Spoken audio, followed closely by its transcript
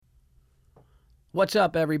What's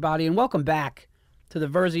up, everybody, and welcome back to the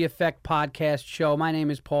Verzi Effect podcast show. My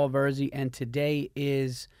name is Paul Verzi, and today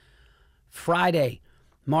is Friday,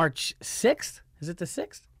 March 6th. Is it the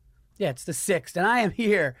 6th? Yeah, it's the 6th, and I am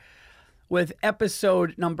here with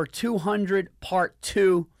episode number 200, part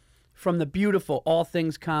 2, from the beautiful All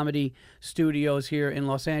Things Comedy Studios here in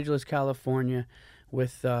Los Angeles, California,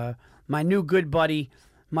 with my new good buddy,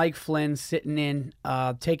 Mike Flynn, sitting in,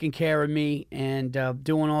 taking care of me and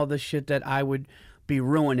doing all the shit that I would be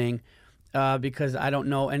ruining because I don't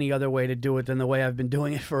know any other way to do it than the way I've been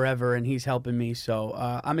doing it forever, and he's helping me. So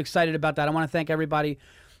I'm excited about that. I want to thank everybody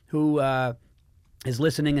who is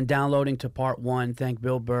listening and downloading to part 1. Thank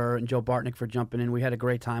Bill Burr and Joe Bartnick for jumping in. We had a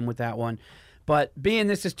great time with that one. But being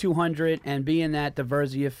this is 200 and being that the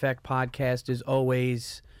Verzi Effect podcast is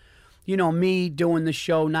always, you know, me doing the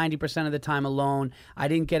show 90% of the time alone. I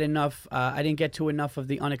didn't get to enough of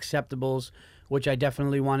the unacceptables, which I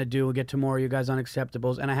definitely want to do and get to more of you guys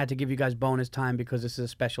unacceptables. And I had to give you guys bonus time because this is a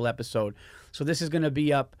special episode. So this is going to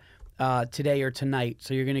be up today or tonight.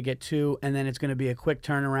 So you're going to get 2, and then it's going to be a quick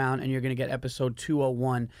turnaround, and you're going to get episode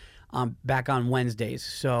 201 back on Wednesdays.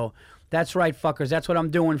 So that's right, fuckers. That's what I'm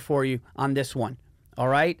doing for you on this one. All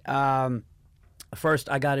right? First,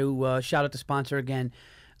 I got to shout out the sponsor again.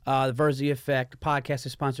 The Verzi Effect podcast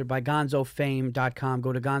is sponsored by GonzoFame.com.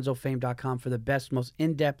 Go to GonzoFame.com for the best, most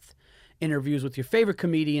in-depth interviews with your favorite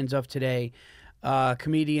comedians of today.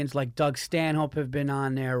 Comedians like Doug Stanhope have been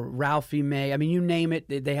on there, Ralphie May. I mean, you name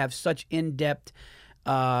it. They have such in-depth,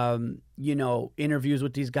 interviews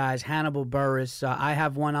with these guys. Hannibal Buress. I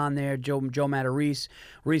have one on there. Joe Matarese.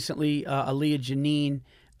 Recently, Aaliyah Janine,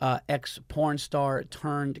 ex-porn star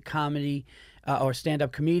turned comedy or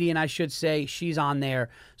stand-up comedian, I should say. She's on there.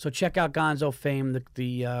 So check out Gonzo Fame.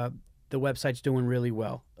 The website's doing really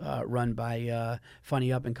well, run by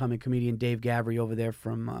funny up-and-coming comedian Dave Gavry over there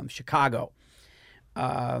from Chicago.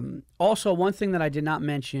 Also, one thing that I did not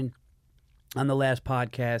mention on the last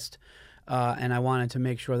podcast, and I wanted to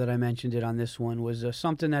make sure that I mentioned it on this one, was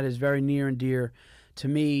something that is very near and dear to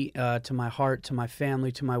me, to my heart, to my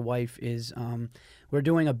family, to my wife, is we're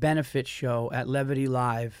doing a benefit show at Levity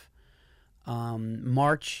Live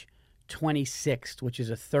March 26th, which is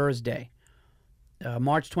a Thursday.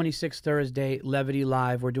 March 26th, Thursday, Levity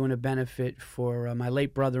Live. We're doing a benefit for my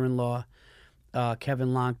late brother-in-law, Kevin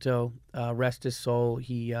Longto. Rest his soul.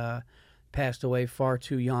 He passed away far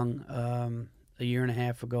too young a year and a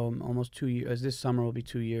half ago, almost 2 years. This summer will be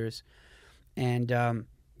 2 years. And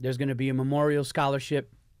there's going to be a memorial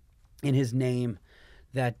scholarship in his name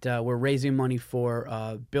that we're raising money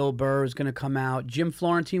for. Bill Burr is going to come out. Jim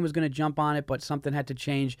Florentine was going to jump on it, but something had to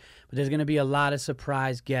change. But there's going to be a lot of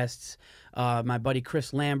surprise guests. My buddy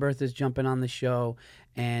Chris Lamberth is jumping on the show.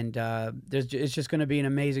 And it's just going to be an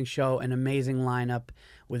amazing show, an amazing lineup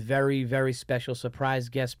with very, very special surprise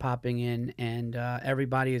guests popping in. And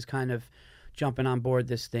everybody is kind of jumping on board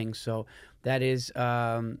this thing. So that is,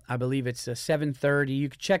 I believe it's 7:30. You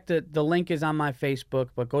can check the link is on my Facebook,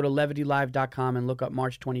 but go to levitylive.com and look up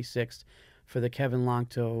March 26th for the Kevin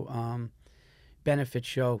Longto benefit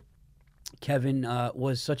show. Kevin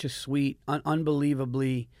was such a sweet,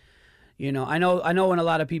 unbelievably, you know, I know when a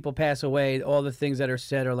lot of people pass away, all the things that are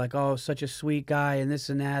said are like, oh, such a sweet guy and this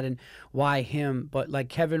and that and why him? But like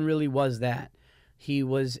Kevin really was that. He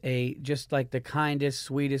was just like the kindest,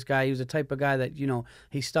 sweetest guy. He was the type of guy that, you know,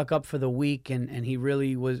 he stuck up for the weak, and he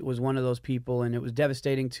really was one of those people, and it was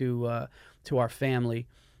devastating to our family.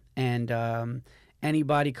 And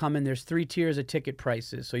anybody coming, there's 3 tiers of ticket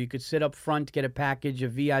prices. So you could sit up front, get a package, a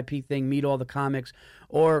VIP thing, meet all the comics,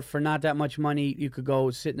 or for not that much money, you could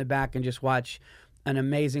go sit in the back and just watch an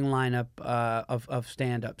amazing lineup of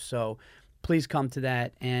stand-up. So please come to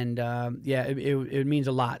that, and it means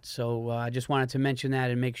a lot. So I just wanted to mention that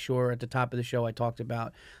and make sure at the top of the show I talked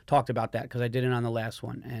about that, because I did it on the last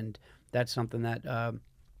one, and that's something that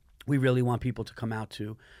we really want people to come out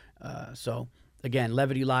to. So again,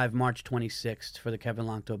 Levity Live, March 26th for the Kevin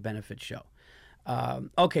Longto benefit show.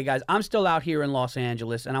 Okay, guys, I'm still out here in Los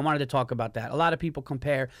Angeles, and I wanted to talk about that. A lot of people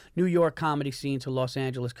compare New York comedy scene to Los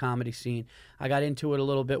Angeles comedy scene. I got into it a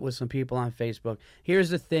little bit with some people on Facebook. Here's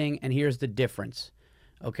the thing, and here's the difference,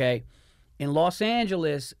 okay? In Los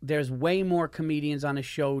Angeles, there's way more comedians on a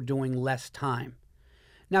show doing less time.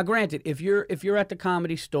 Now, granted, if you're at the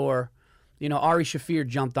Comedy Store, you know, Ari Shaffir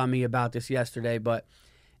jumped on me about this yesterday, but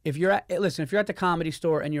if you're at the Comedy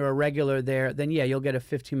Store and you're a regular there, then yeah, you'll get a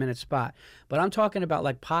 15-minute spot. But I'm talking about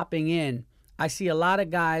like popping in. I see a lot of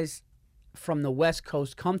guys from the West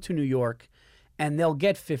Coast come to New York, and they'll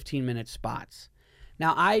get 15-minute spots.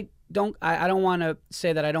 Now, I don't want to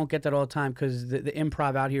say that I don't get that all the time, because the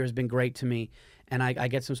improv out here has been great to me, and I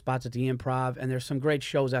get some spots at the Improv, and there's some great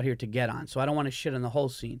shows out here to get on. So I don't want to shit on the whole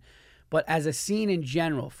scene. But as a scene in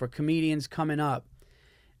general, for comedians coming up,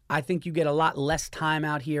 I think you get a lot less time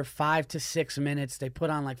out here, 5 to 6 minutes. They put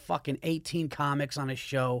on like fucking 18 comics on a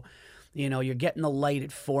show. You know, you're getting the light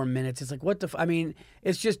at 4 minutes. It's like, what the I mean,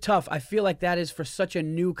 it's just tough. I feel like that is for such a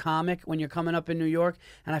new comic when you're coming up in New York.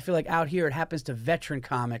 And I feel like out here it happens to veteran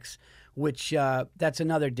comics, which that's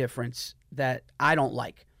another difference that I don't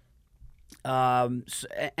like.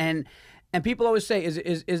 And people always say,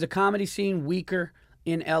 is the comedy scene weaker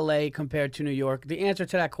in LA compared to New York? The answer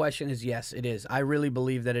to that question is yes, it is. I really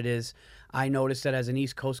believe that it is. I noticed that as an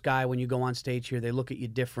East Coast guy, when you go on stage here, they look at you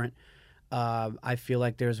different. I feel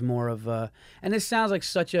like there's more of a, and this sounds like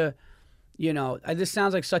such a, you know, this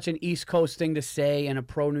sounds like such an East Coast thing to say and a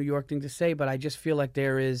pro New York thing to say, but I just feel like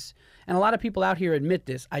there is, and a lot of people out here admit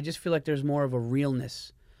this, I just feel like there's more of a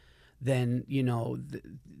realness than, you know,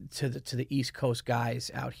 to the East Coast guys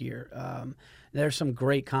out here. There's some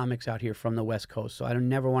great comics out here from the West Coast, so I don't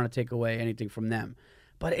never want to take away anything from them.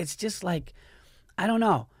 But it's just like, I don't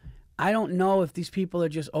know. I don't know if these people are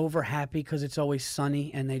just over happy because it's always sunny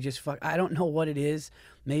and they just I don't know what it is.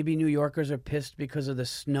 Maybe New Yorkers are pissed because of the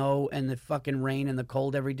snow and the fucking rain and the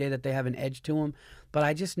cold every day that they have an edge to them. But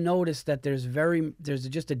I just noticed that there's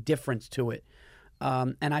just a difference to it.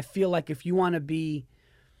 And I feel like if you want to be,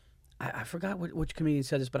 I forgot which comedian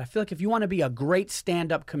said this, but I feel like if you want to be a great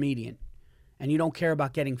stand-up comedian and you don't care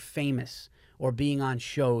about getting famous or being on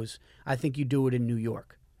shows, I think you do it in New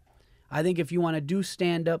York. I think if you want to do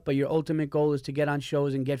stand-up, but your ultimate goal is to get on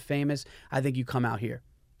shows and get famous, I think you come out here.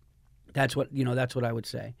 That's what I would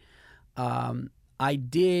say. I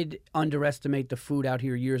did underestimate the food out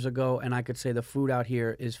here years ago, and I could say the food out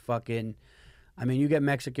here is fucking. I mean, you get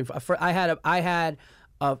Mexican. I had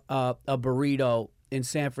a burrito in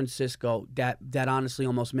San Francisco that honestly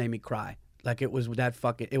almost made me cry. Like it was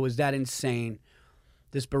that insane.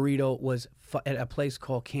 This burrito was at a place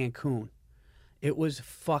called Cancun. It was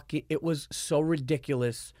so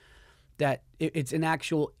ridiculous that it's an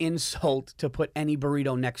actual insult to put any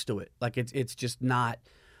burrito next to it. Like it's just not.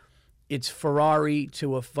 It's Ferrari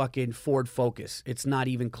to a fucking Ford Focus. It's not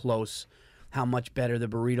even close how much better the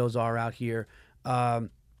burritos are out here.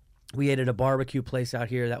 We ate at a barbecue place out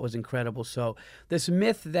here that was incredible. So this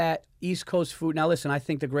myth that East Coast food. Now listen, I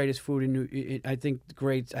think the greatest food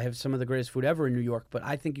I have some of the greatest food ever in New York. But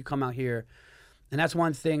I think you come out here, and that's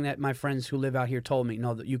one thing that my friends who live out here told me.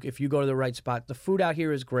 No, that if you go to the right spot, the food out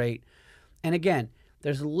here is great. And again,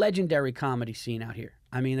 there's a legendary comedy scene out here.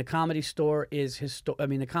 I mean, the Comedy Store is historic.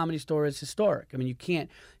 I mean, you can't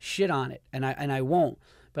shit on it, and I won't.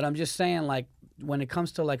 But I'm just saying, like, when it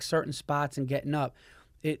comes to like certain spots and getting up,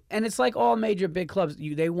 it's like all major big clubs.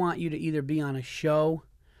 They want you to either be on a show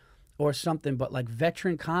or something. But like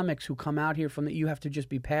veteran comics who come out here you have to just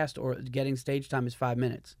be passed, or getting stage time is 5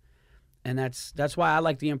 minutes. And that's why I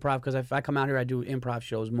like the Improv, because if I come out here, I do improv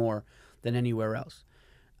shows more than anywhere else.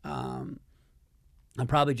 I'm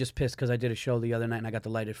probably just pissed because I did a show the other night and I got the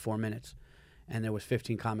light at 4 minutes, and there was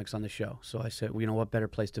 15 comics on the show. So I said, well, you know what better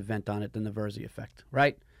place to vent on it than the Verzi effect,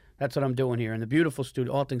 right? That's what I'm doing here in the beautiful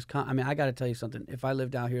studio. All things, I mean, I got to tell you something. If I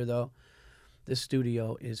lived out here though, this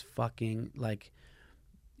studio is fucking like.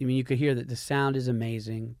 I mean, you could hear that the sound is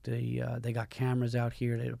amazing. They got cameras out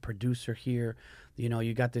here. They have a producer here. You know,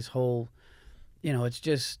 you got this whole, you know, it's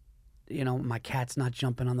just, you know, my cat's not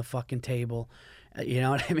jumping on the fucking table. You know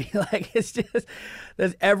what I mean? Like, it's just,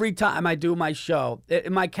 there's every time I do my show,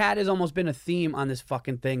 my cat has almost been a theme on this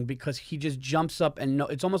fucking thing, because he just jumps up and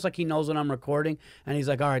it's almost like he knows when I'm recording, and he's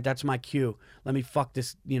like, all right, that's my cue. Let me fuck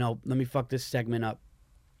this segment up.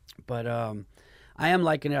 But I am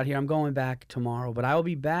liking it out here. I'm going back tomorrow, but I will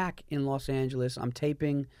be back in Los Angeles.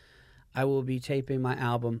 I will be taping my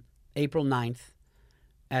album April 9th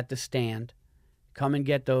at the Stand. Come and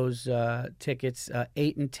get those tickets,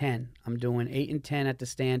 8 and 10. I'm doing 8 and 10 at the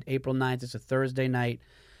Stand, April 9th. It's a Thursday night.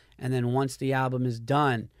 And then once the album is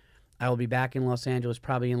done, I will be back in Los Angeles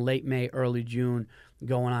probably in late May, early June,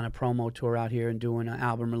 going on a promo tour out here and doing an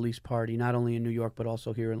album release party, not only in New York, but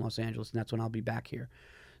also here in Los Angeles. And that's when I'll be back here.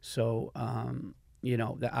 So, you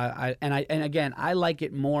know, again, I like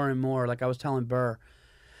it more and more. Like I was telling Burr,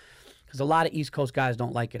 because a lot of East Coast guys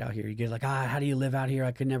don't like it out here. You get like, how do you live out here?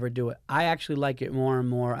 I could never do it. I actually like it more and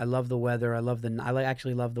more. I love the weather. I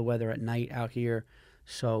actually love the weather at night out here.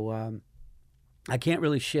 So I can't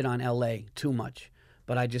really shit on LA too much.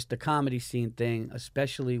 But the comedy scene thing,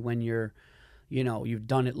 especially when you're, you know, you've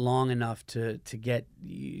done it long enough to get,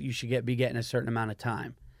 you should be getting a certain amount of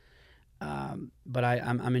time. But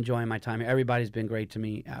I'm enjoying my time here. Everybody's been great to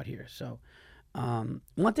me out here. So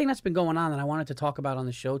One thing that's been going on that I wanted to talk about on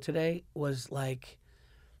the show today was like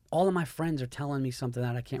all of my friends are telling me something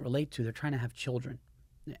that I can't relate to. They're trying to have children.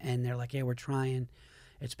 And they're like, hey, we're trying.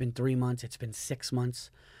 It's been 3 months. It's been 6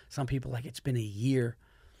 months. Some people like it's been a year.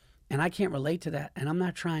 And I can't relate to that. And I'm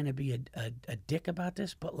not trying to be a dick about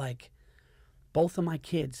this, but like both of my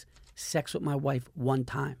kids, sex with my wife one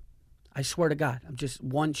time. I swear to God, I'm just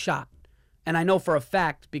one shot. And I know for a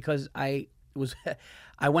fact because I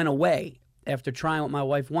went away after trying with my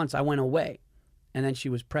wife once. I went away, and then she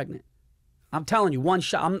was pregnant. I'm telling you, one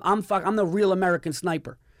shot. I'm the real American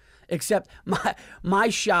sniper, except my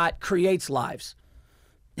shot creates lives.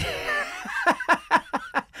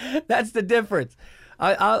 That's the difference.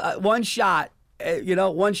 One shot,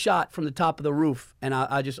 one shot from the top of the roof, and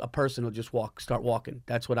a person will just start walking.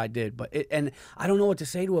 That's what I did. And I don't know what to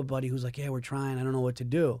say to a buddy who's like, yeah, we're trying. I don't know what to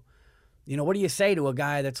do. What do you say to a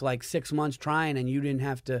guy that's like 6 months trying and you didn't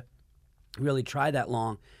have to really try that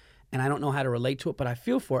long? And I don't know how to relate to it, but I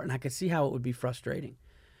feel for it, and I could see how it would be frustrating.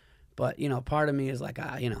 But, part of me is like,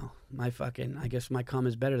 I guess my cum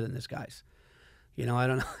is better than this guy's. I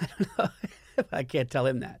don't know. I can't tell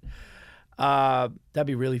him that. That'd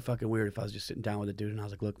be really fucking weird if I was just sitting down with a dude and I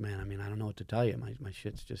was like, look, man, I don't know what to tell you. My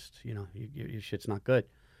shit's just, your shit's not good.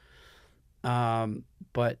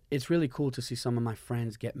 But it's really cool to see some of my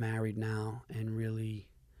friends get married now and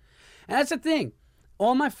that's the thing.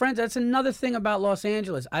 All my friends, that's another thing about Los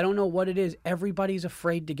Angeles. I don't know what it is. Everybody's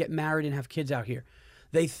afraid to get married and have kids out here.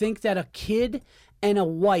 They think that a kid and a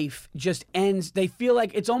wife just ends. They feel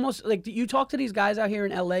like it's almost like you talk to these guys out here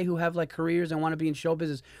in LA who have like careers and want to be in show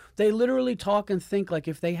business. They literally talk and think like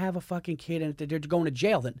if they have a fucking kid and they're going to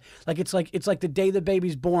jail, then like it's like the day the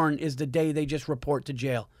baby's born is the day they just report to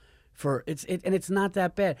jail. And it's not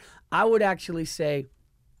that bad. I would actually say,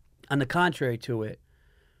 on the contrary to it,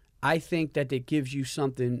 I think that it gives you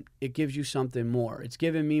something. It gives you something more. It's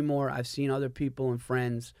given me more. I've seen other people and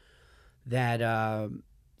friends that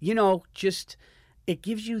just. It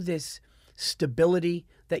gives you this stability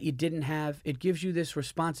that you didn't have. It gives you this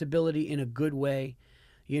responsibility in a good way.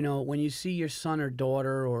 When you see your son or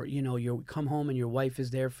daughter or, you come home and your wife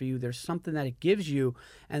is there for you, there's something that it gives you,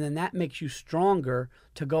 and then that makes you stronger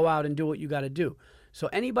to go out and do what you got to do. So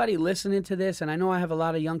anybody listening to this, and I know I have a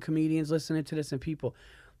lot of young comedians listening to this and people,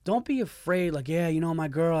 don't be afraid like, yeah, my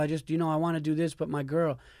girl, I just, I want to do this, but my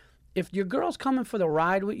girl. If your girl's coming for the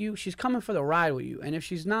ride with you, she's coming for the ride with you. And if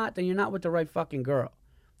she's not, then you're not with the right fucking girl.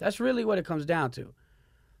 That's really what it comes down to.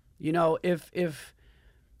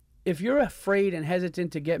 If you're afraid and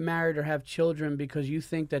hesitant to get married or have children because you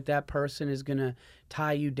think that person is going to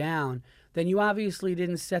tie you down, then you obviously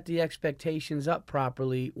didn't set the expectations up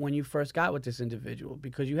properly when you first got with this individual,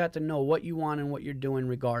 because you have to know what you want and what you're doing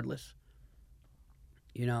regardless.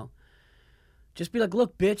 Just be like,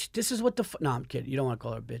 look, bitch, this is what no, I'm kidding. You don't want to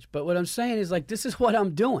call her a bitch. But what I'm saying is, like, this is what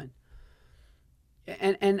I'm doing.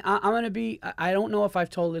 And I'm going to be, I don't know if I've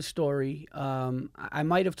told this story. I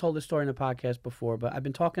might have told this story in the podcast before, but I've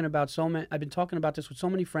been talking about this with so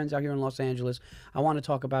many friends out here in Los Angeles. I want to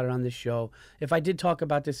talk about it on this show. If I did talk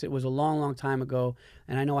about this, it was a long, long time ago.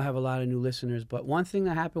 And I know I have a lot of new listeners. But one thing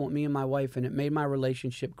that happened with me and my wife, and it made my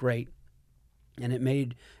relationship great, and it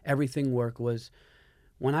made everything work, was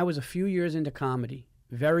when I was a few years into comedy,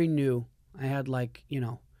 very new. I had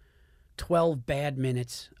 12 bad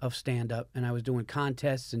minutes of stand-up, and I was doing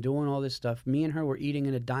contests and doing all this stuff. Me and her were eating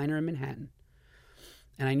in a diner in Manhattan,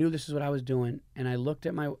 and I knew this is what I was doing. And I looked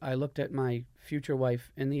at my future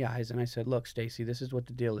wife in the eyes, and I said, look, Stacy, this is what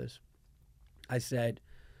the deal is. I said,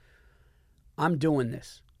 I'm doing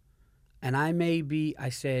this. And I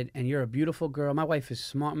said, and you're a beautiful girl. My wife is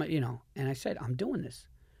smart, and I said, I'm doing this.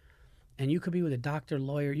 And you could be with a doctor,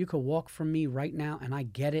 lawyer. You could walk from me right now, and I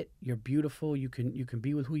get it. You're beautiful. You can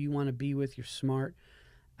be with who you want to be with. You're smart.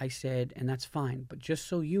 I said, and that's fine. But just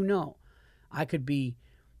so you know, I could be,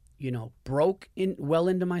 broke well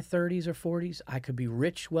into my 30s or 40s. I could be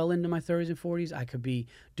rich well into my 30s and 40s. I could be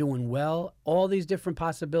doing well. All these different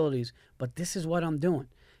possibilities. But this is what I'm doing.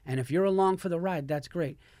 And if you're along for the ride, that's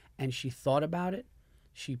great. And she thought about it.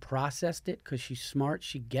 She processed it because she's smart.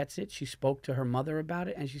 She gets it. She spoke to her mother about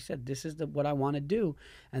it, and she said, this is what I want to do.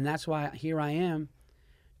 And that's why here I am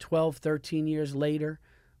 12, 13 years later.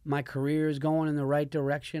 My career is going in the right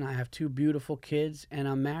direction. I have 2 beautiful kids, and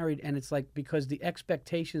I'm married. And it's like, because the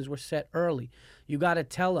expectations were set early. You got to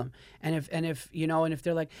tell them. And if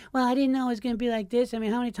they're like, well, I didn't know it was going to be like this. I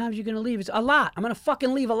mean, how many times are you going to leave? It's a lot. I'm going to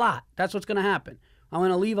fucking leave a lot. That's what's going to happen. I'm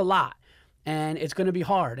going to leave a lot. And it's going to be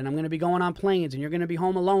hard, and I'm going to be going on planes, and you're going to be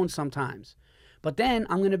home alone sometimes. But then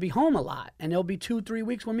I'm going to be home a lot, and there'll be 2-3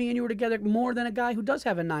 weeks where me and you are together more than a guy who does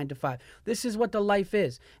have a 9 to 5. This is what the life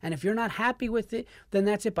is. And if you're not happy with it, then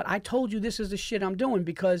that's it. But I told you this is the shit I'm doing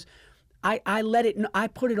because I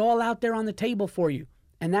put it all out there on the table for you.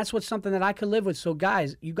 And that's what's something that I could live with. So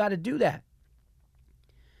guys, you got to do that.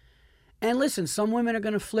 And listen, some women are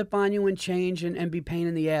going to flip on you and change and be pain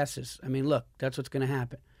in the asses. I mean, look, that's what's going to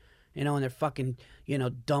happen. You know, and their fucking,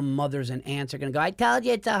 dumb mothers and aunts are going to go, I told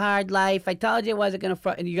you it's a hard life. I told you it wasn't going to,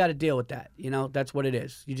 and you got to deal with that. That's what it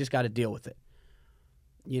is. You just got to deal with it.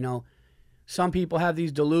 Some people have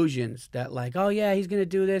these delusions that like, oh yeah, he's going to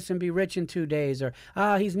do this and be rich in 2 days, or,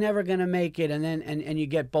 oh, he's never going to make it. And then, and you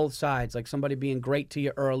get both sides, like somebody being great to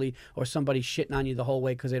you early or somebody shitting on you the whole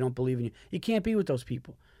way because they don't believe in you. You can't be with those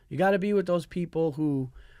people. You got to be with those people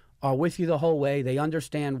who are with you the whole way. They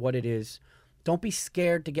understand what it is. Don't be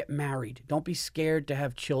scared to get married. Don't be scared to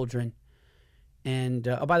have children. And,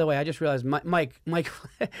 oh, by the way, I just realized, Mike, I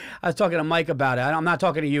was talking to Mike about it. I'm not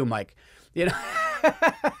talking to you, Mike.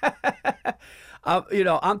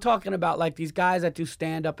 I'm talking about like these guys that do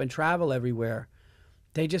stand up and travel everywhere.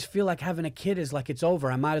 They just feel like having a kid is like it's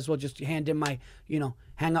over. I might as well just hand in my,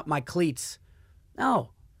 hang up my cleats.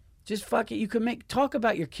 No, just fuck it. You can talk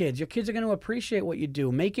about your kids. Your kids are going to appreciate what you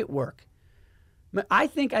do. Make it work. I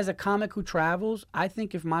think as a comic who travels, I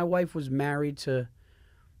think if my wife was married to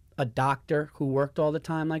a doctor who worked all the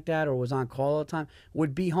time like that or was on call all the time,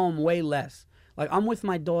 would be home way less. Like I'm with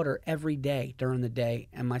my daughter every day during the day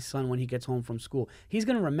and my son when he gets home from school. He's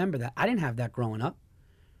going to remember that. I didn't have that growing up.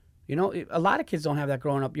 A lot of kids don't have that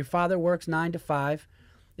growing up. Your father works 9 to 5.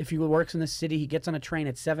 If he works in the city, he gets on a train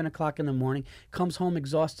at 7 o'clock in the morning, comes home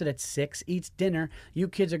exhausted at 6, eats dinner. You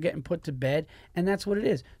kids are getting put to bed, and that's what it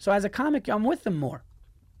is. So as a comic, I'm with them more.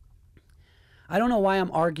 I don't know why I'm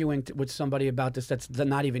arguing with somebody about this that's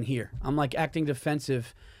not even here. I'm like acting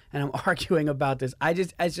defensive, and I'm arguing about this.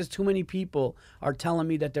 It's just too many people are telling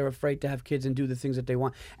me that they're afraid to have kids and do the things that they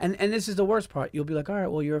want. And this is the worst part. You'll be like, all right,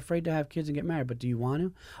 well, you're afraid to have kids and get married, but do you want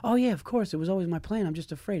to? Oh, yeah, of course. It was always my plan. I'm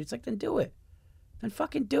just afraid. It's like, then do it. Then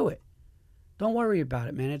fucking do it. Don't worry about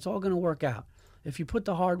it, man. It's all going to work out. If you put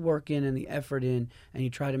the hard work in and the effort in and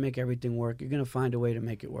you try to make everything work, you're going to find a way to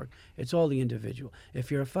make it work. It's all the individual.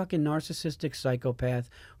 If you're a fucking narcissistic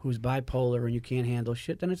psychopath who's bipolar and you can't handle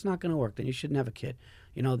shit, then it's not going to work. Then you shouldn't have a kid.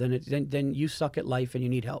 Then you suck at life and you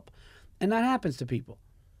need help. And that happens to people.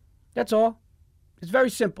 That's all. It's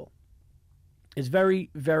very simple. It's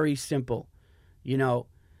very, very simple.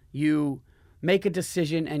 You make a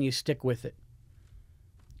decision and you stick with it.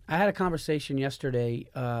 I had a conversation yesterday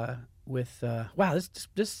with wow,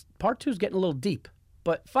 this part 2 is getting a little deep,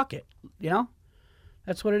 but fuck it,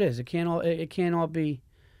 that's what it is. It can't all be.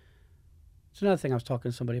 It's another thing I was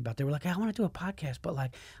talking to somebody about. They were like, I want to do a podcast, but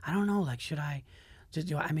like I don't know, like should I just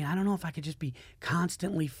do? I mean, I don't know if I could just be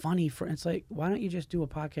constantly funny for. It's like, why don't you just do a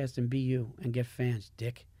podcast and be you and get fans,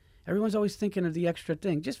 dick? Everyone's always thinking of the extra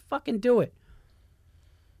thing. Just fucking do it.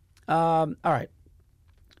 All right.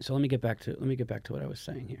 So let me get back to what I was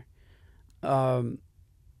saying here.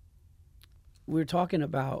 We were talking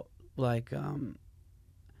about like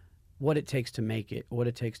what it takes to make it, what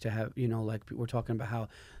it takes to have, like we're talking about how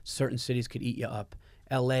certain cities could eat you up.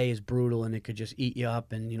 LA is brutal and it could just eat you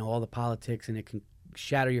up, and all the politics, and it can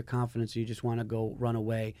shatter your confidence. You just want to go run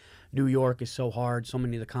away. New York is so hard. So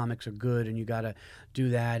many of the comics are good, and you got to do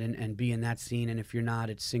that and be in that scene. And if you're not,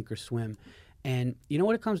 it's sink or swim. And you know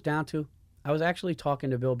what it comes down to? I was actually talking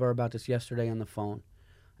to Bill Burr about this yesterday on the phone,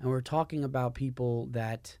 and we were talking about people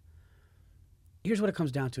that, here's what it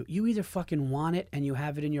comes down to. You either fucking want it and you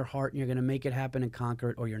have it in your heart and you're going to make it happen and conquer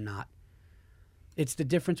it, or you're not. It's the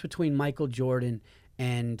difference between Michael Jordan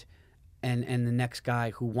and the next guy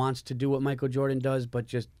who wants to do what Michael Jordan does but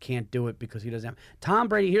just can't do it because he doesn't have. Tom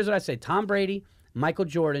Brady, here's what I say. Tom Brady, Michael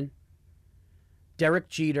Jordan, Derek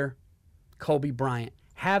Jeter, Kobe Bryant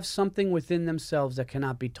have something within themselves that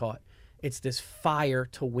cannot be taught. It's this fire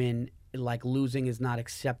to win, like losing is not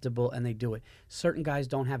acceptable, and they do it. Certain guys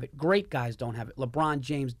don't have it. Great guys don't have it. LeBron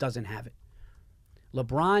James doesn't have it.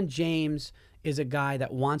 LeBron James is a guy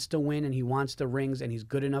that wants to win, and he wants the rings, and he's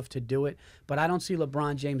good enough to do it. But I don't see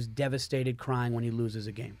LeBron James devastated crying when he loses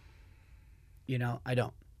a game. I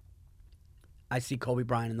don't. I see Kobe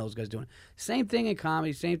Bryant and those guys doing it. Same thing in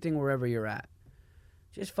comedy, same thing wherever you're at.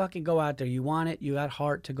 Just fucking go out there. You want it, you got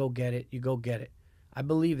heart to go get it, you go get it. I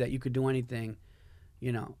believe that you could do anything,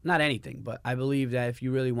 not anything, but I believe that if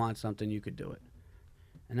you really want something, you could do it.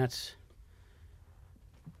 And that's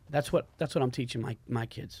what I'm teaching my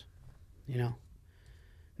kids,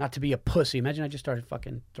 not to be a pussy. Imagine I just started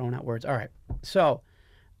fucking throwing out words. All right. So,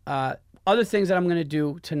 Other things that I'm going to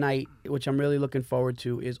do tonight, which I'm really looking forward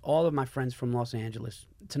to, is all of my friends from Los Angeles.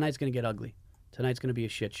 Tonight's going to get ugly. Tonight's going to be a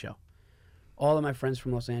shit show. All of my friends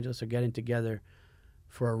from Los Angeles are getting together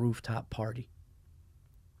for a rooftop party.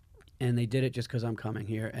 And they did it just because I'm coming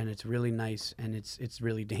here, and it's really nice, and it's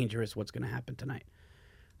really dangerous what's going to happen tonight.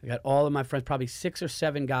 I got all of my friends, probably 6 or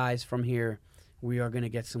 7 guys from here. We are going to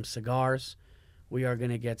get some cigars. We are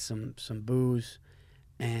going to get some booze.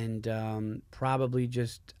 And probably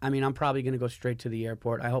just, I mean, I'm probably going to go straight to the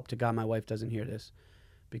airport. I hope to God my wife doesn't hear this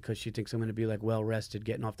because she thinks I'm going to be, like, well-rested,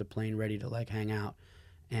 getting off the plane, ready to, like, hang out.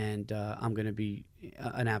 And I'm going to be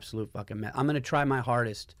an absolute fucking mess. I'm going to try my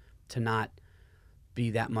hardest to not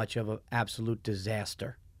be that much of an absolute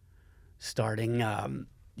disaster starting,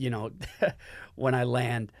 when I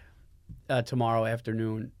land tomorrow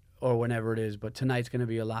afternoon or whenever it is. But tonight's going to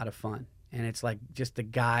be a lot of fun. And it's like just the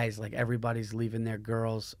guys, like everybody's leaving their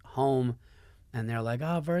girls home. And they're like,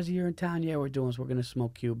 oh, Verzi, you're in town? Yeah, we're doing this. We're going to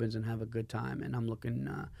smoke Cubans and have a good time. And I'm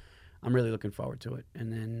really looking forward to it.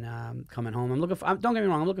 And then coming home, don't get me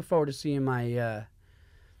wrong, I'm looking forward to seeing my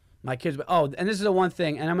kids. But, and this is the one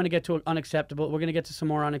thing, and I'm going to get to unacceptable. We're going to get to some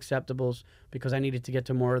more unacceptables because I needed to get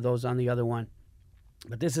to more of those on the other one.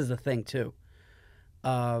 But this is the thing, too.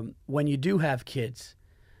 When you do have kids,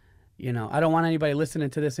 I don't want anybody listening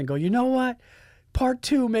to this and go, you know what? Part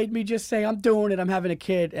 2 made me just say, I'm doing it, I'm having a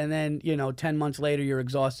kid. And then, 10 months later, you're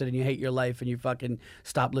exhausted and you hate your life and you fucking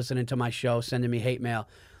stop listening to my show, sending me hate mail.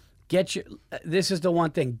 This is the one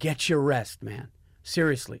thing, get your rest, man.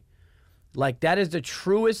 Seriously. Like, that is the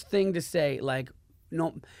truest thing to say. Like,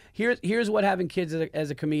 no, here's what having kids as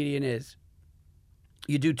a comedian is.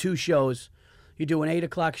 You do 2 shows. You do an 8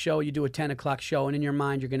 o'clock show, you do a 10 o'clock show, and in your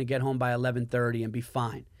mind, you're going to get home by 11:30 and be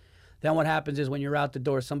fine. Then what happens is when you're out the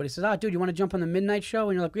door, somebody says, dude, you want to jump on the midnight show?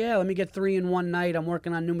 And you're like, yeah, let me get 3 in one night. I'm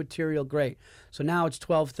working on new material. Great. So now it's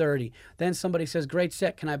 12:30. Then somebody says, great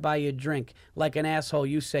set. Can I buy you a drink? Like an asshole,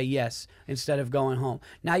 you say yes instead of going home.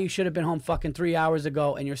 Now you should have been home fucking 3 hours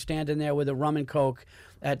ago, and you're standing there with a rum and Coke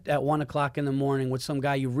at 1 o'clock in the morning with some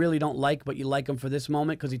guy you really don't like, but you like him for this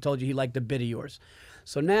moment because he told you he liked a bit of yours.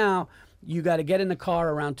 So now you got to get in the car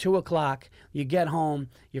around 2 o'clock. You get home.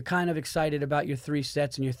 You're kind of excited about your 3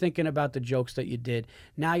 sets, and you're thinking about the jokes that you did.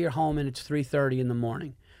 Now you're home, and it's 3:30 in the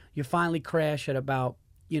morning. You finally crash at about,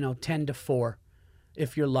 10 to 4,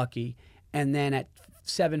 if you're lucky. And then at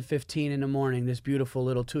 7:15 in the morning, this beautiful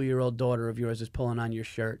little 2-year-old daughter of yours is pulling on your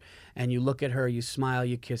shirt. And you look at her, you smile,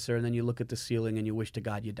 you kiss her, and then you look at the ceiling, and you wish to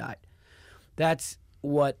God you died. That's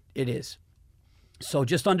what it is. So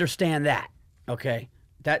just understand that, okay?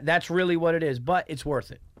 That's really what it is, but it's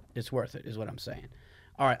worth it. It's worth it, is what I'm saying.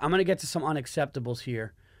 All right, I'm going to get to some unacceptables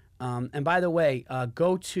here. And by the way,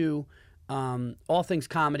 go to All Things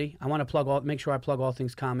Comedy. I want to make sure I plug All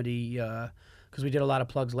Things Comedy because we did a lot of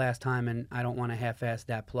plugs last time, and I don't want to half-ass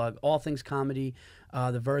that plug. All Things Comedy,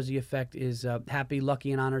 the Verzi Effect is happy,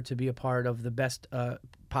 lucky, and honored to be a part of the best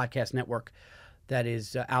podcast network that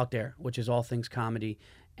is out there, which is All Things Comedy.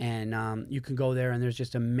 And you can go there, and there's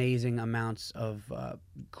just amazing amounts of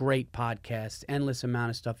great podcasts, endless amount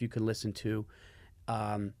of stuff you can listen to.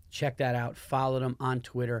 Check that out. Follow them on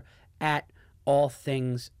Twitter at All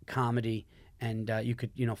Things Comedy, and you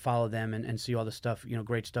could follow them and see all the stuff,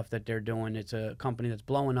 great stuff that they're doing. It's a company that's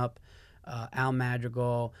blowing up. Al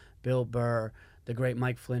Madrigal, Bill Burr, the great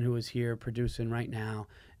Mike Flynn, who is here producing right now.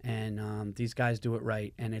 And these guys do it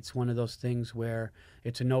right. And it's one of those things where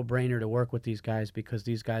it's a no-brainer to work with these guys because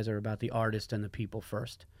these guys are about the artist and the people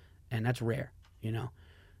first. And that's rare, They're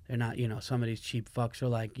not, some of these cheap fucks are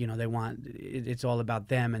like, they want, it's all about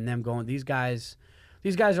them and them going. These guys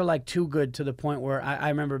are like too good to the point where I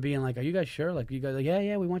remember being like, are you guys sure? Like, you guys are like,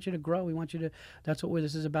 yeah, we want you to grow. We want you to,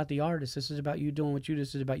 this is about the artist. This is about you doing what you do.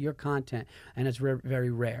 This is about your content. And it's very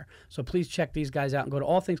rare. So please check these guys out and go to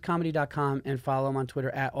allthingscomedy.com and follow them on Twitter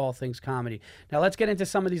at allthingscomedy. Now let's get into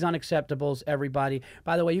some of these unacceptables, everybody.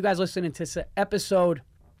 By the way, you guys listening to episode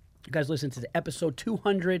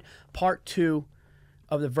 200, part 2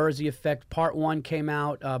 of the Verzi Effect. Part 1 came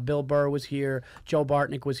out. Bill Burr was here. Joe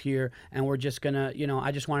Bartnick was here. And we're just going to,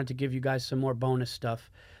 I just wanted to give you guys some more bonus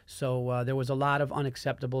stuff. So there was a lot of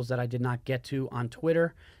unacceptables that I did not get to on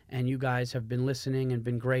Twitter. And you guys have been listening and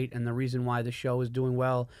been great. And the reason why the show is doing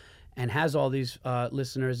well and has all these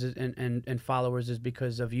listeners and followers is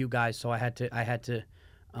because of you guys. So I had to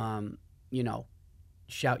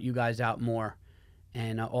shout you guys out more.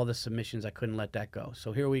 And all the submissions, I couldn't let that go.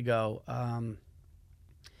 So here we go.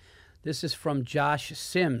 This is from Josh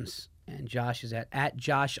Sims, and Josh is at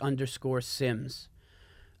Josh_Sims.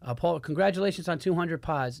 Paul, congratulations on 200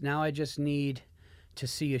 pods. Now I just need to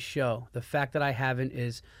see a show. The fact that I haven't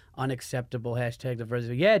is unacceptable. Hashtag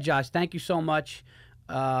diversity. Yeah, Josh, thank you so much.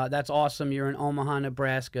 That's awesome. You're in Omaha,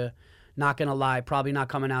 Nebraska. Not going to lie, probably not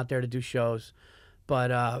coming out there to do shows. But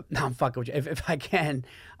no, I'm fucking with you. If I can,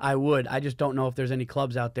 I would. I just don't know if there's any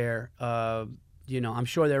clubs out there. You know, I'm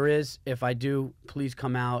sure there is. If I do, please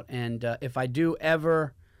come out. And if I do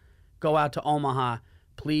ever go out to Omaha,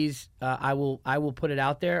 please, I will put it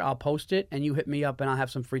out there. I'll post it, and you hit me up, and I'll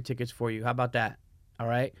have some free tickets for you. How about that? All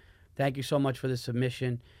right? Thank you so much for the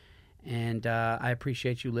submission, and I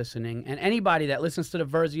appreciate you listening. And anybody that listens to the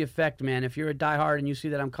Verzi Effect, man, if you're a diehard and you see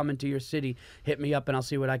that I'm coming to your city, hit me up, and I'll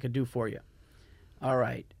see what I could do for you. All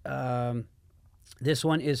right. This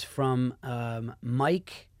one is from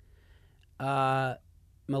Mike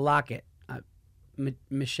Malakit.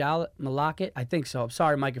 Michelle Malakit? I think so. I'm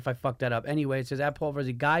sorry, Mike, if I fucked that up. Anyway, it says, at Paul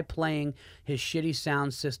Verzi, guy playing his shitty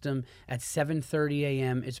sound system at 7:30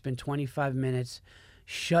 a.m. It's been 25 minutes.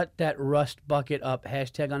 Shut that rust bucket up.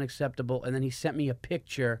 Hashtag unacceptable. And then he sent me a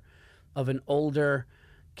picture of an older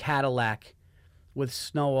Cadillac with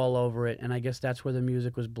snow all over it. And I guess that's where the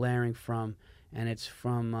music was blaring from. And it's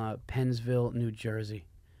from Pennsville, New Jersey.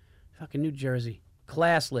 Fucking New Jersey.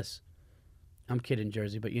 Classless. I'm kidding,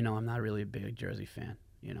 Jersey, but you know I'm not really a big Jersey fan,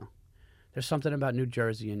 you know. There's something about New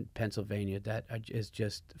Jersey and Pennsylvania that is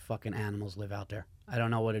just fucking animals live out there. I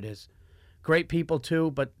don't know what it is. Great people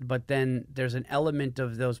too, but then there's an element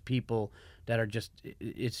of those people that are just,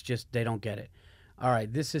 it's just, they don't get it. All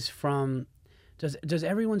right, this is from, does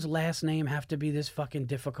everyone's last name have to be this fucking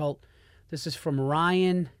difficult? This is from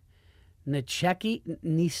Ryan Nischecki.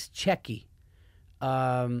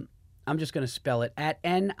 I'm just going to spell it at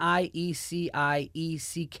Nieciecki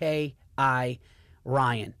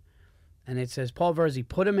Ryan. And it says, Paul Verzi,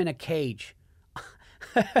 put him in a cage.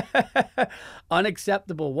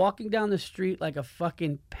 Unacceptable. Walking down the street like a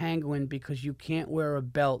fucking penguin because you can't wear a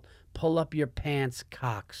belt. Pull up your pants,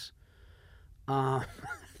 cocks.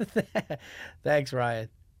 Thanks, Ryan.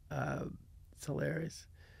 It's hilarious.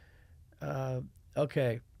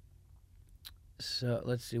 Okay. So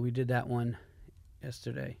let's see. We did that one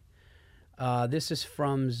yesterday. This is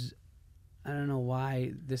from, I don't know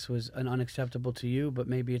why this was an unacceptable to you, but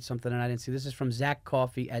maybe it's something that I didn't see. This is from Zach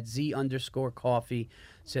Coffee at Z_Coffee. It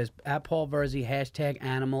says, at Paul Verzi, hashtag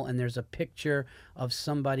animal, and there's a picture of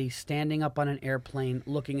somebody standing up on an airplane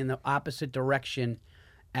looking in the opposite direction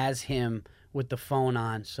as him with the phone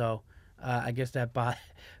on. So I guess that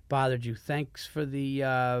bothered you. Thanks for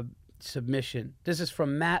the submission. This is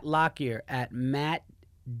from Matt Lockyer at Matt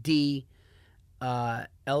D. Lockyer.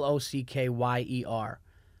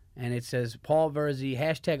 And it says, Paul Verzi,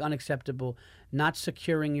 hashtag unacceptable, not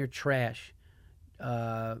securing your trash.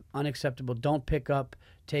 Unacceptable. Don't pick up,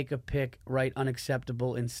 take a pic, write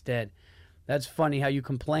unacceptable instead. That's funny how you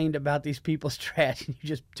complained about these people's trash and you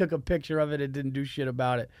just took a picture of it and didn't do shit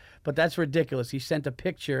about it. But that's ridiculous. He sent a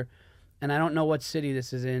picture, and I don't know what city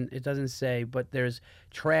this is in. It doesn't say, but there's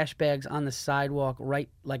trash bags on the sidewalk right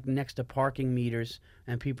like next to parking meters,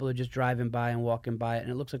 and people are just driving by and walking by it,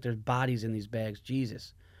 and it looks like there's bodies in these bags.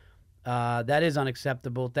 Jesus. That is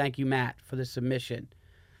unacceptable. Thank you, Matt, for the submission.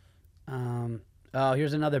 Oh,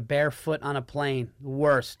 here's another barefoot on a plane.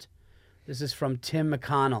 Worst. This is from Tim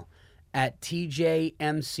McConnell at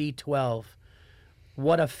TJMC12.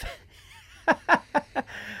 What a...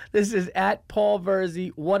 This is at Paul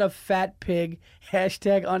Verzi. What a fat pig.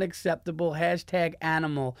 Hashtag unacceptable. Hashtag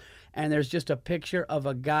animal. And there's just a picture of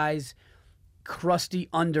a guy's crusty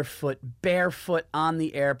underfoot, barefoot on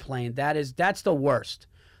the airplane. That's the worst.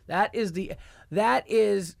 That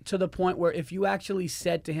is to the point where if you actually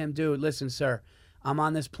said to him, dude, listen, sir, I'm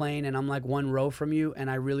on this plane and I'm like one row from you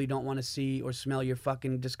and I really don't want to see or smell your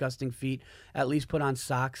fucking disgusting feet. At least put on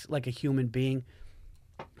socks like a human being.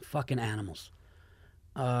 Fucking animals.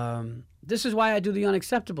 This is why I do the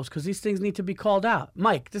unacceptables, because these things need to be called out.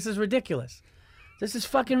 Mike, this is ridiculous. This is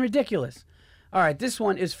fucking ridiculous. All right, this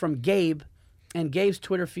one is from Gabe, and Gabe's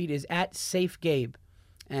Twitter feed is at SafeGabe.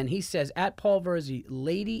 And he says, at Paul Verzi,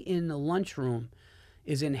 lady in the lunchroom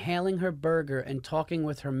is inhaling her burger and talking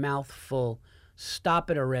with her mouth full.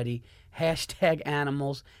 Stop it already. Hashtag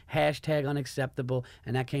animals. Hashtag unacceptable.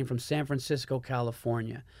 And that came from San Francisco,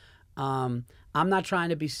 California. I'm not trying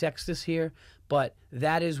to be sexist here, but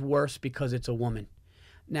that is worse because it's a woman.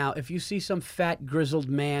 Now, if you see some fat, grizzled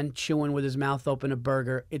man chewing with his mouth open a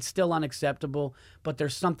burger, it's still unacceptable, but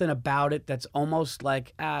there's something about it that's almost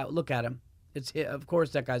like, look at him. Of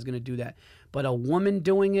course that guy's going to do that. But a woman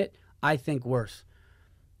doing it, I think worse.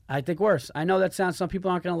 I think worse. I know that sounds, some people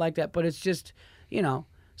aren't going to like that, but it's just, you know,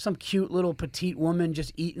 some cute little petite woman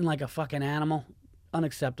just eating like a fucking animal.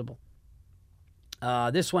 Unacceptable.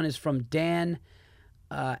 This one is from Dan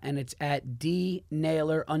and it's at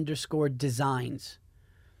 @dnailer_designs.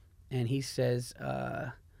 And he says,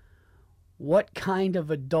 what kind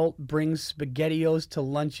of adult brings SpaghettiOs to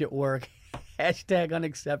lunch at work? Hashtag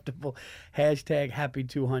unacceptable. Hashtag happy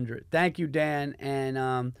 200. Thank you, Dan.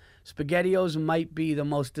 And SpaghettiOs might be the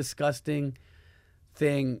most disgusting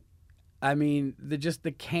thing. I mean, just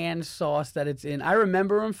the canned sauce that it's in. I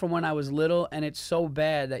remember them from when I was little, and it's so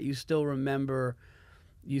bad that you still remember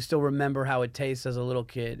how it tastes as a little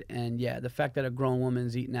kid. And yeah, the fact that a grown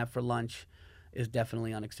woman's eating that for lunch is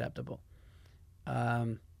definitely unacceptable.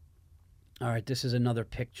 All right, this is another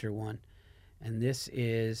picture one, and this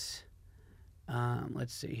is,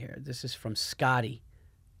 let's see here. This is from Scotty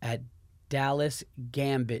at Dallas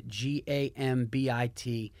Gambit,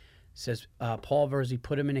 Gambit. Says, Paul Verzi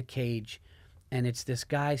put him in a cage, and it's this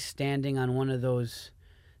guy standing on one of those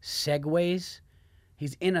Segways.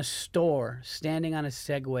 He's in a store, standing on a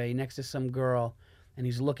Segway next to some girl, and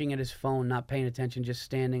he's looking at his phone, not paying attention, just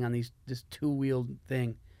standing on this two-wheeled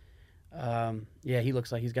thing. Yeah, he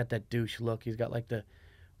looks like he's got that douche look. He's got like the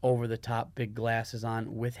over-the-top big glasses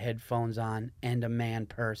on with headphones on and a man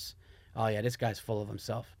purse. Oh, yeah, this guy's full of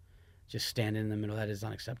himself. Just standing in the middle. That is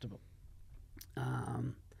unacceptable.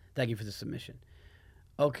 Thank you for the submission.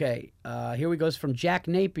 Okay, here we go. It's from Jack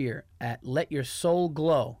Napier at Let Your Soul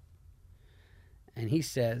Glow. And he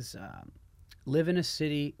says, live in a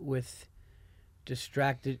city with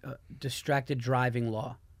distracted driving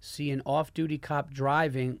law. See an off-duty cop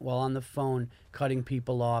driving while on the phone cutting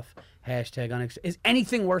people off. Hashtag Is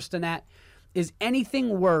anything worse than that? Is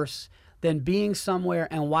anything worse than being somewhere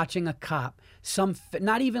and watching a cop?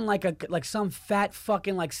 Not even like some fat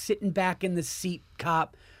fucking like sitting back in the seat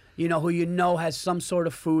cop, you know, who you know has some sort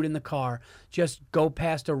of food in the car, just go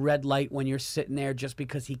past a red light when you're sitting there just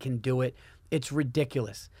because he can do it. It's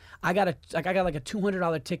ridiculous. I got like a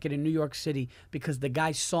 $200 ticket in New York City because the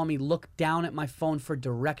guy saw me look down at my phone for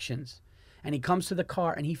directions. And he comes to the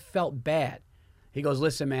car and he felt bad. He goes,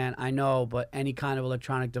 listen, man, I know, but any kind of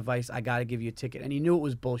electronic device, I got to give you a ticket. And he knew it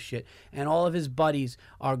was bullshit. And all of his buddies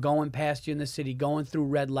are going past you in the city, going through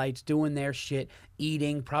red lights, doing their shit,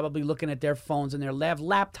 eating, probably looking at their phones, and they have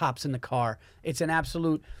laptops in the car. It's an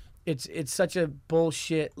absolute, it's such a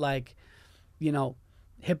bullshit, like, you know,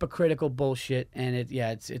 hypocritical bullshit. And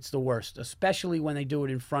it's the worst, especially when they do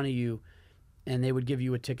it in front of you and they would give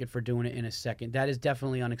you a ticket for doing it in a second. That is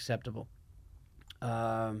definitely unacceptable.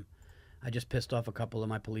 I just pissed off a couple of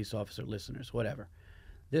my police officer listeners. Whatever.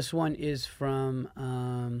 This one is from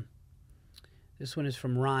Ryan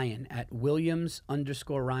at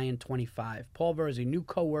Williams_Ryan25. Paul Verzi, new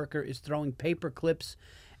coworker is throwing paper clips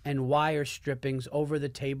and wire strippings over the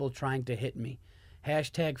table trying to hit me.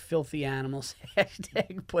 Hashtag filthy animals.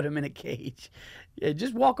 Hashtag put him in a cage. Yeah,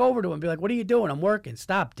 just walk over to him and be like, what are you doing? I'm working.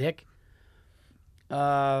 Stop, dick.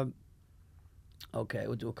 Okay,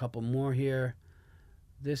 we'll do a couple more here.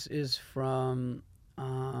 This is from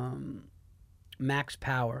Max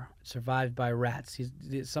Power, Survived by Rats.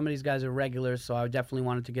 Some of these guys are regulars, so I definitely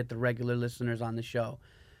wanted to get the regular listeners on the show.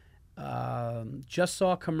 Just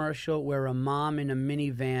saw a commercial where a mom in a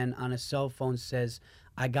minivan on a cell phone says,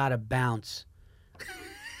 I gotta bounce.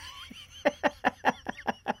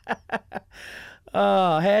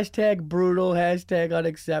 Hashtag brutal, hashtag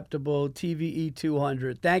unacceptable, TVE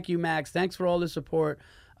 200. Thank you, Max. Thanks for all the support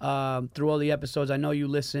through all the episodes. I know you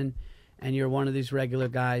listen and you're one of these regular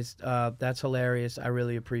guys. That's hilarious. I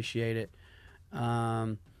really appreciate it.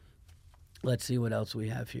 Let's see what else we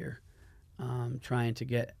have here. Trying to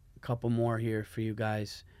get a couple more here for you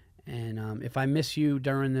guys. And if I miss you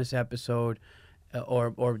during this episode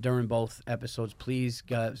or during both episodes, please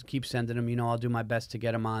keep sending them. You know, I'll do my best to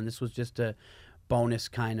get them on. This was just a bonus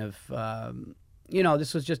kind of,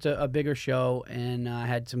 this was just a bigger show, and I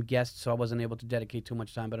had some guests, so I wasn't able to dedicate too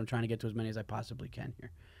much time, but I'm trying to get to as many as I possibly can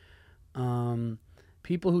here.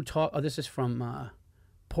 People who talk, this is from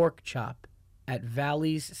Pork Chop at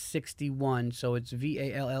Valleys 61, so it's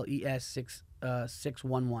VALLES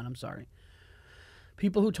 611, I'm sorry.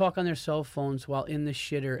 People who talk on their cell phones while in the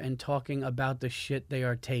shitter and talking about the shit they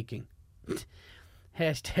are taking.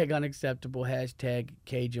 Hashtag unacceptable, hashtag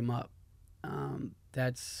cage 'em up.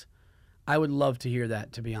 I would love to hear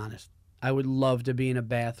that, to be honest. I would love to be in a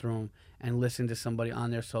bathroom and listen to somebody on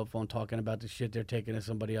their cell phone talking about the shit they're taking to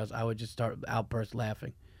somebody else. I would just outburst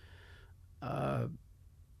laughing.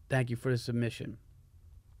 Thank you for the submission.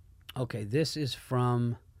 Okay, this is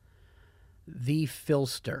from The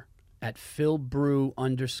Philster at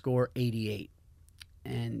PhilBrew_88.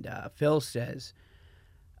 And Phil says,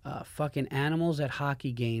 fucking animals at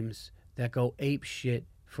hockey games that go ape shit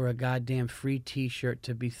for a goddamn free t-shirt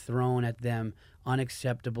to be thrown at them.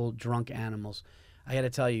 Unacceptable drunk animals. I got to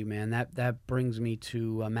tell you, man, that brings me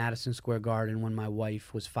to Madison Square Garden when my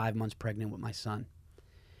wife was 5 months pregnant with my son.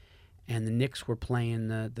 And the Knicks were playing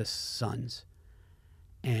the Suns.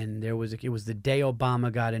 And it was the day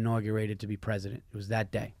Obama got inaugurated to be president. It was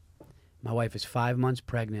that day. My wife is 5 months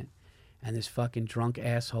pregnant, and this fucking drunk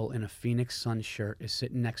asshole in a Phoenix Suns shirt is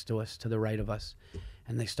sitting next to us, to the right of us.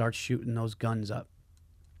 And they start shooting those guns up.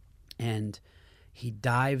 And he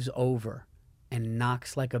dives over and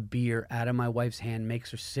knocks like a beer out of my wife's hand,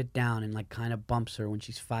 makes her sit down, and like kind of bumps her when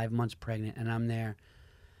she's 5 months pregnant, and I'm there.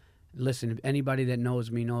 Listen, anybody that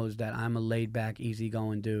knows me knows that I'm a laid-back,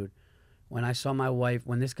 easygoing dude. When I saw my wife,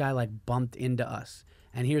 when this guy like bumped into us,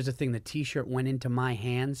 and here's the thing, the T-shirt went into my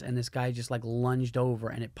hands, and this guy just like lunged over,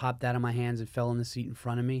 and it popped out of my hands and fell in the seat in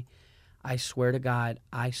front of me. I swear to God,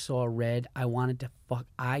 I saw red. I wanted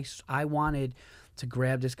to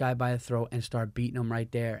grab this guy by the throat and start beating him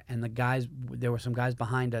right there. And there were some guys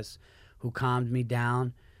behind us who calmed me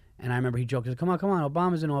down. And I remember he joked, come on,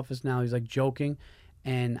 Obama's in office now. He's like joking.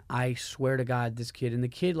 And I swear to God, the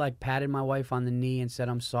kid like patted my wife on the knee and said,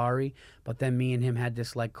 I'm sorry. But then me and him had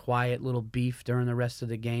this like quiet little beef during the rest of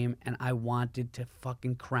the game. And I wanted to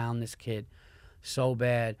fucking crown this kid so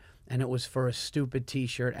bad. And it was for a stupid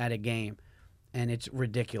T-shirt at a game. And it's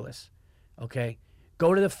ridiculous. Okay?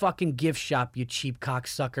 Go to the fucking gift shop, you cheap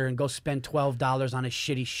cocksucker, and go spend $12 on a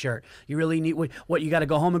shitty shirt. You really need what? You got to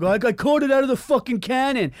go home and go, I caught it out of the fucking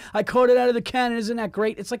cannon. I caught it out of the cannon. Isn't that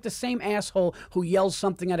great? It's like the same asshole who yells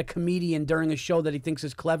something at a comedian during a show that he thinks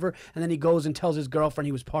is clever, and then he goes and tells his girlfriend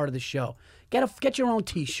he was part of the show. Get your own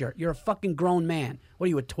T-shirt. You're a fucking grown man. What are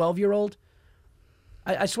you, a 12-year-old?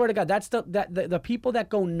 I swear to God, that's the people that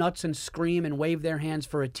go nuts and scream and wave their hands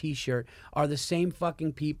for a T-shirt are the same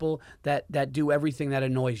fucking people that do everything that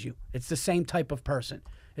annoys you. It's the same type of person.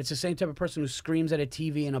 It's the same type of person who screams at a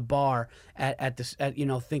TV in a bar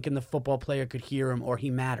thinking the football player could hear him or he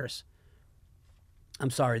matters. I'm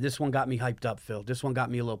sorry, this one got me hyped up, Phil. This one got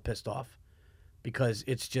me a little pissed off because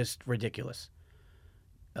it's just ridiculous.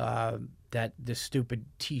 This stupid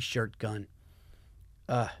T-shirt gun.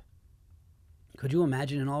 Could you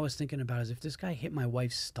imagine? And all I was thinking about is if this guy hit my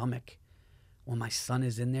wife's stomach when my son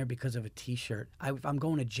is in there because of a T-shirt, I'm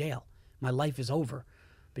going to jail. My life is over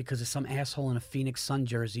because of some asshole in a Phoenix Sun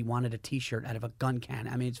jersey wanted a T-shirt out of a gun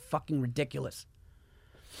cannon. I mean, it's fucking ridiculous.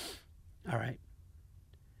 All right.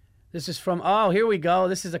 This is from, here we go.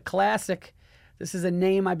 This is a classic. This is a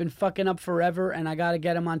name I've been fucking up forever, and I got to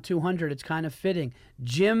get him on 200. It's kind of fitting.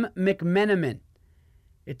 Jim McMenamin.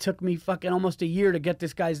 It took me fucking almost a year to get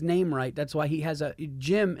this guy's name right. That's why he has a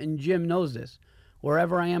Jim, and Jim knows this.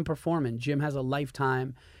 Wherever I am performing, Jim has a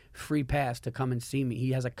lifetime free pass to come and see me.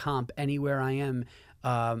 He has a comp anywhere I am.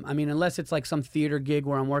 I mean, unless it's like some theater gig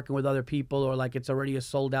where I'm working with other people or like it's already a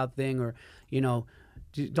sold out thing or,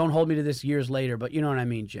 don't hold me to this years later, but you know what I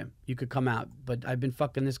mean, Jim. You could come out. But I've been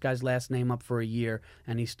fucking this guy's last name up for a year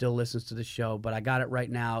and he still listens to the show. But I got it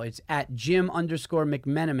right now. It's at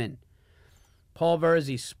Jim_McMenamin. Paul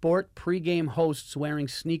Verzi, sport pregame hosts wearing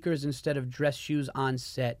sneakers instead of dress shoes on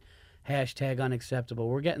set. # unacceptable.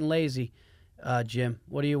 We're getting lazy, Jim.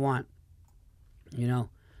 What do you want?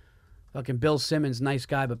 Fucking Bill Simmons, nice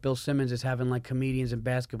guy, but Bill Simmons is having like comedians and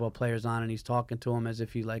basketball players on and he's talking to them as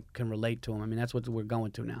if he like can relate to them. I mean, that's what we're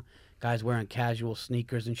going to now. Guys wearing casual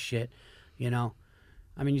sneakers and shit, I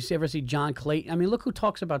mean, you ever see John Clayton? I mean, look who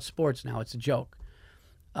talks about sports now. It's a joke.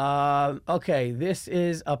 Okay, this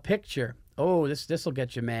is a picture. Oh, this will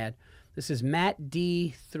get you mad. This is Matt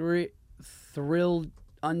D. Thrilled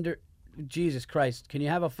under. Jesus Christ. Can you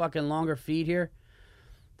have a fucking longer feed here?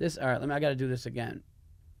 All right, I got to do this again.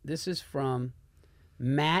 This is from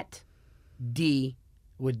Matt D.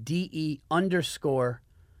 with DE _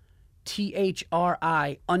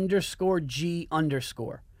 THRI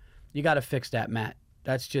 _G_. You got to fix that, Matt.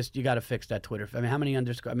 That's just, you got to fix that Twitter. I mean, how many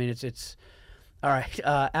underscore? I mean, it's. All right,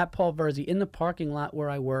 at Paul Verzi, in the parking lot where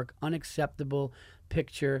I work, unacceptable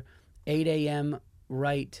picture, 8 a.m.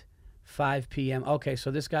 right, 5 p.m. Okay, so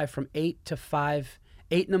this guy from 8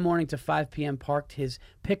 in the morning to 5 p.m. parked his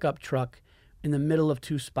pickup truck in the middle of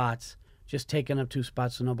two spots, just taking up two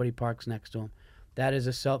spots so nobody parks next to him. That is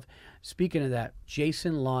Speaking of that,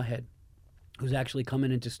 Jason Lawhead, who's actually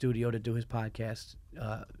coming into studio to do his podcast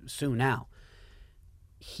soon now,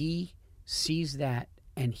 he sees that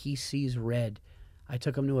and he sees red. I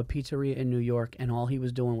took him to a pizzeria in New York, and all he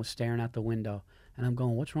was doing was staring out the window. And I'm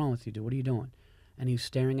going, what's wrong with you, dude? What are you doing? And he was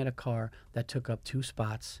staring at a car that took up two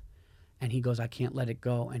spots. And he goes, I can't let it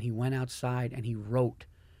go. And he went outside, and he wrote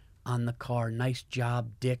on the car, nice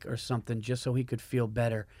job, Dick, or something, just so he could feel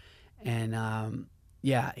better. And,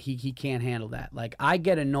 yeah, he can't handle that. Like, I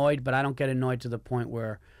get annoyed, but I don't get annoyed to the point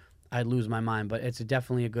where I'd lose my mind. But it's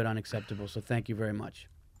definitely a good unacceptable. So thank you very much.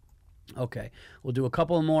 Okay, we'll do a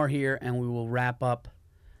couple more here, and we will wrap up.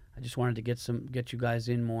 I just wanted to get you guys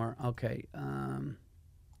in more. Okay.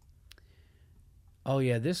 Oh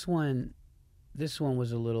yeah, this one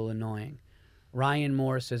was a little annoying. Ryan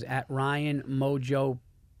Moore says at Ryan Mojo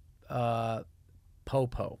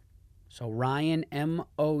Popo. So Ryan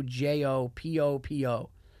MOJOPOPO.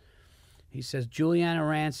 He says Juliana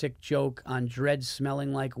Rancic joke on dread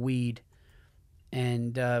smelling like weed,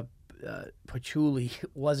 and patchouli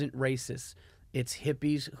wasn't racist. It's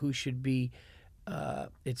hippies who should be.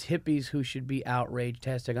 Outraged.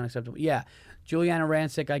 Hashtag unacceptable. Yeah, Juliana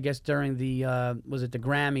Rancic, I guess during the was it the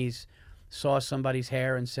Grammys, saw somebody's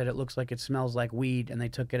hair and said it looks like it smells like weed, and they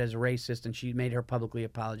took it as racist, and she made her publicly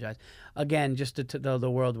apologize. Again, just the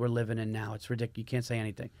world we're living in now. It's ridiculous. You can't say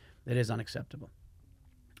anything. It is unacceptable.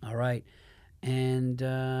 All right, and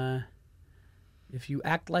if you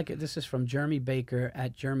act like it, this is from Jeremy Baker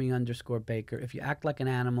at Jeremy_Baker. If you act like an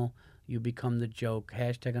animal, you become the joke.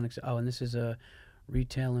 Hashtag unacceptable. Oh, and this is a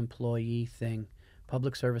retail employee thing.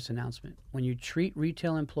 Public service announcement. When you treat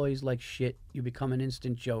retail employees like shit, you become an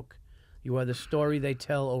instant joke. You are the story they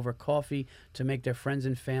tell over coffee to make their friends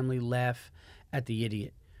and family laugh at the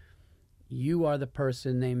idiot. You are the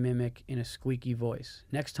person they mimic in a squeaky voice.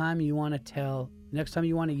 Next time you want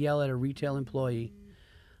to yell at a retail employee,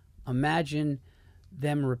 imagine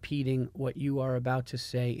them repeating what you are about to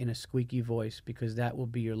say in a squeaky voice, because that will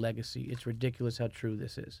be your legacy. It's ridiculous how true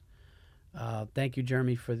this is. Thank you,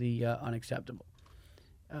 Jeremy, for the unacceptable.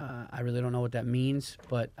 I really don't know what that means,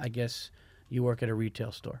 but I guess you work at a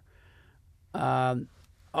retail store. All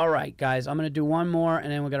right, guys, I'm going to do one more, and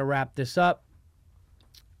then we're going to wrap this up.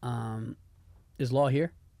 Is Law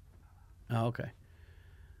here? Oh, okay.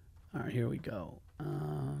 All right, here we go.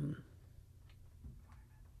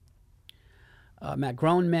 Matt,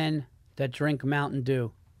 grown men that drink Mountain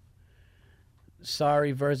Dew.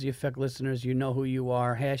 Sorry, Verzi Effect listeners, you know who you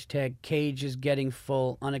are. Hashtag cage is getting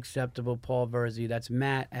full. Unacceptable, Paul Verzi. That's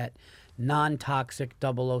Matt at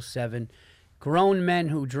nontoxic007. Grown men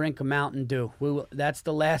who drink Mountain Dew. That's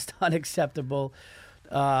the last unacceptable.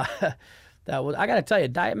 I got to tell you,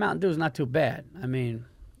 Diet Mountain Dew is not too bad. I mean,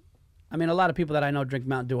 a lot of people that I know drink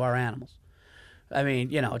Mountain Dew are animals. I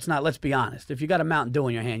mean, it's not. Let's be honest. If you got a Mountain Dew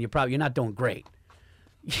in your hand, you're not doing great.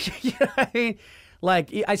 You know what I mean?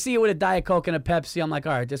 Like, I see it with a Diet Coke and a Pepsi. I'm like,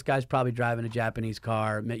 all right, this guy's probably driving a Japanese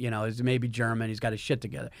car. He's maybe German. He's got his shit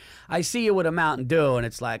together. I see it with a Mountain Dew, and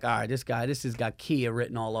it's like, all right, this has got Kia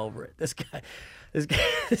written all over it. This guy's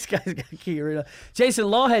got Kia written. Jason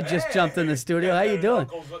Lawhead just jumped in the studio. How you doing?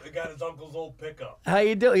 He got his uncle's old pickup. How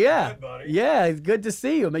you doing? Yeah, good, buddy. Yeah, it's good to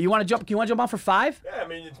see you. You want to jump? Can you want to jump on for 5? Yeah, I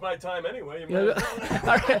mean, it's my time anyway. All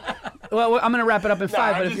right. Well, I'm gonna wrap it up in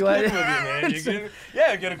 5. But if you want, can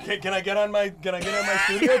I get on my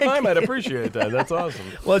studio time? I'd appreciate that. That's awesome.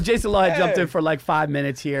 Well, Jason Lawhead jumped in for like 5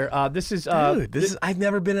 minutes here. This is I've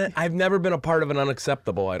never been a part of an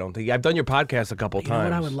unacceptable. I don't think I've done your podcast a couple times. You know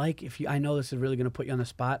what I would like I know this is really gonna put you on the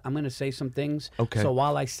spot. I'm gonna say some things. Okay. So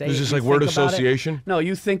while I say, is this like word association? No,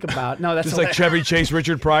 you think about. No, that's just like Chevy Chase,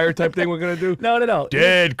 Richard Pryor type thing. We're gonna do. No.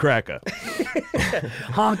 Dead cracker.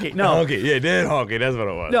 Honky. No. Honky. Yeah, dead honky. That's what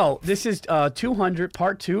it was. No, this is 200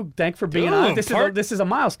 part 2. Thanks for being on. This is a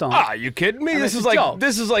milestone. Ah, you kidding me? This is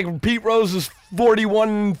like Pete Rose's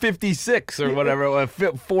 4156 or whatever,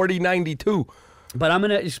 4092. But I'm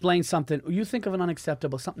going to explain something. You think of an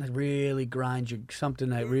unacceptable, something that really grinds you, something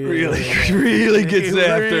that really gets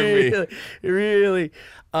after me. Really.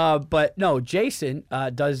 But no, Jason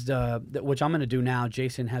does, which I'm going to do now.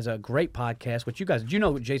 Jason has a great podcast, which you guys, you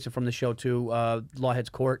know Jason from the show too, Lawhead's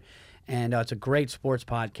Court. And it's a great sports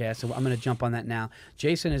podcast. So I'm going to jump on that now.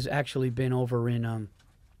 Jason has actually been over in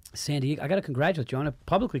San Diego. I got to congratulate you. I want to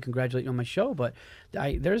publicly congratulate you on my show. But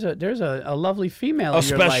there's a lovely female.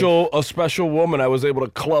 A special woman I was able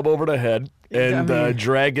to club over the head and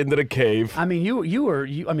drag into the cave. I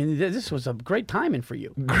mean, this was a great timing for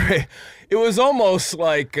you. Great. It was almost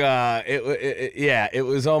like it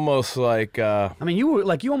was almost like. I mean,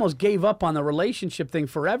 you almost gave up on the relationship thing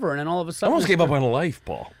forever, and then all of a sudden, I almost gave up on life,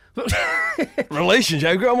 Paul.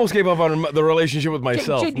 Relationship. I almost gave up on the relationship with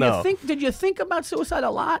myself. Did you think about suicide a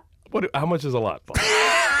lot? How much is a lot, Paul?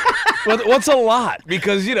 What's a lot?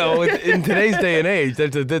 Because in today's day and age,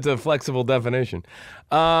 that's a flexible definition.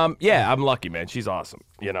 Yeah, I'm lucky, man. She's awesome.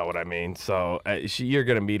 You know what I mean? So you're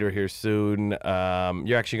going to meet her here soon.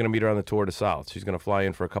 You're actually going to meet her on the Tour de South. She's going to fly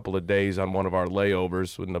in for a couple of days on one of our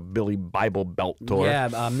layovers with the Billy Bible Belt Tour.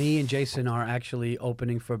 Yeah, me and Jason are actually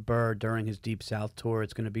opening for Burr during his Deep South Tour.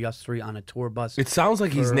 It's going to be us three on a tour bus. It sounds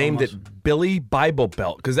like he's named it Billy Bible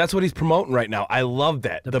Belt because that's what he's promoting right now. I love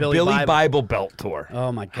that. The Billy Bible Belt Tour.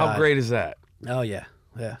 Oh, my God. How great is that? Oh, yeah.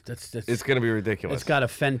 Yeah, that's it's going to be ridiculous. It's got to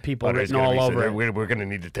offend people written all over it. We're going to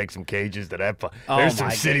need to take some cages to that. There's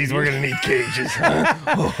some cities we're going to need cages.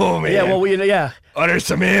 Oh, man. Yeah, well, Oh, there's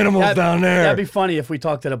some animals down there. That'd be funny if we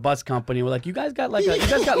talked to the bus company. We're like, you guys got you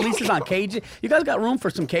guys got leases on cages? You guys got room for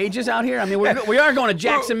some cages out here? I mean, we are going to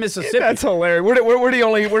Jackson, Mississippi. That's hilarious. We're the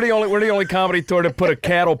only comedy tour to put a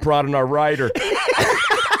cattle prod in our rider.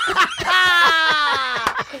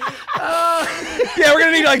 Yeah, we're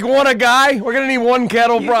gonna need like one a guy. We're gonna need one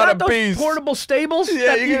cattle prod a piece. Portable stables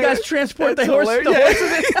that you guys transport the horses.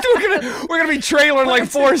 We're gonna be trailering like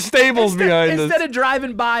 4 stables behind us. Instead of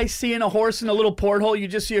driving by, seeing a horse in a little porthole, you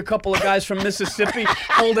just see a couple of guys from Mississippi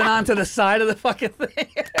holding on to the side of the fucking thing.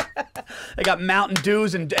 They got Mountain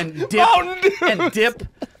Dews and dip.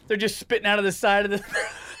 They're just spitting out of the side of the thing.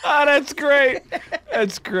 Oh, that's great.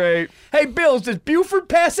 That's great. Hey, Bills, does Buford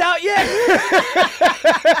pass out yet?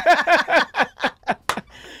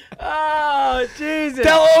 Oh, Jesus.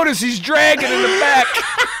 Tell Otis he's dragging in the back.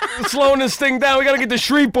 Slowing this thing down. We got to get to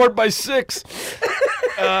Shreveport by 6.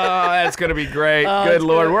 That's going to be great. Good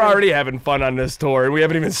Lord. We're already having fun on this tour, and we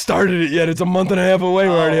haven't even started it yet. It's a month and a half away.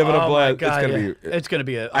 We're already having a blast. God, it's going to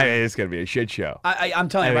be a shit show. I'm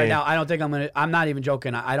telling you right now, I don't think I'm not even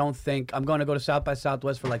joking. I don't think I'm going to go to South by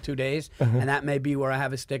Southwest for like 2 days, and that may be where I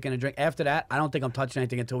have a stick and a drink. After that, I don't think I'm touching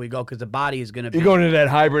anything until we go because the body is going to be. You're going into that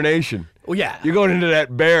hibernation. Well, yeah. You're going into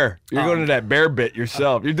that bear. You're going into that bear bit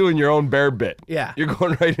yourself. You're doing your own bear bit. Yeah. You're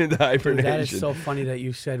going right into hibernation. Dude, that is so funny that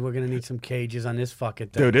you said we're going to need some cages on this fucking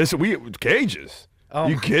thing. Dude, cages.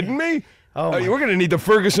 You kidding me? Oh, we're going to need the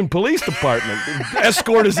Ferguson Police Department.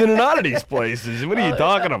 Escort us in and out of these places. What are you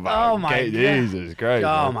talking about? Oh, my God. Jesus Christ.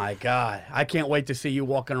 Oh, man. my God. I can't wait to see you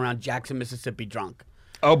walking around Jackson, Mississippi drunk.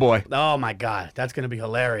 Oh, boy. Oh, my God. That's going to be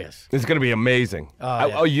hilarious. It's going to be amazing.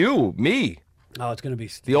 Me. Oh, it's going to be...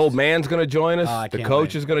 The old man's going to join us. The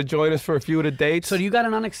coach is going to join us for a few of the dates. So you got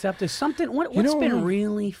an unaccepted... Something... What's been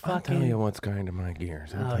really fucking... I'll tell you what's going to my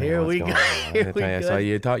gears. Oh, here we go. Here we go. So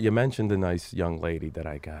you mentioned the nice young lady that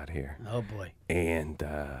I got here. Oh, boy. And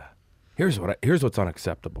here's what's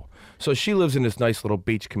unacceptable. So she lives in this nice little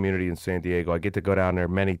beach community in San Diego. I get to go down there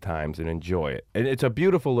many times and enjoy it. And it's a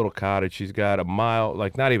beautiful little cottage. She's got a mile...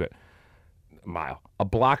 Like, not even... mile, a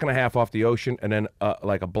block and a half off the ocean, and then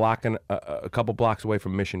like a block and a couple blocks away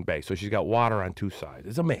from Mission Bay. So she's got water on 2 sides.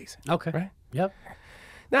 It's amazing. Okay. Right? Yep.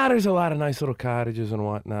 Now there's a lot of nice little cottages and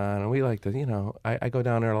whatnot, and we like to, I go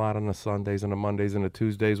down there a lot on the Sundays and the Mondays and the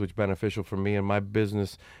Tuesdays, which is beneficial for me and my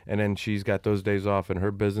business. And then she's got those days off in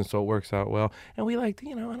her business, so it works out well. And we like to,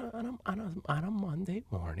 on a Monday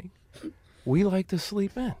morning, we like to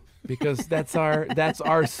sleep in. Because that's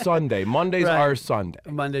our Sunday. Monday's our Sunday.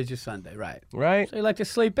 Monday's your Sunday, right? Right. So you like to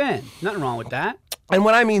sleep in. Nothing wrong with that. And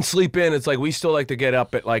when I mean sleep in, it's like we still like to get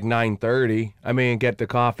up at like 9:30. I mean, get the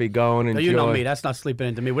coffee going and you know me. That's not sleeping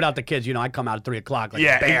into me. Without the kids, I come out at 3 o'clock like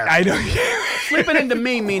a bear. I know. Sleeping into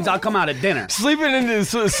me means I'll come out at dinner. Sleeping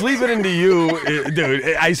into you,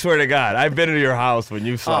 dude. I swear to God, I've been to your house when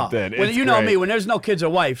you slept in. Well, you know me. When there's no kids or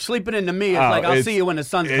wife, sleeping into me is like I'll see you when the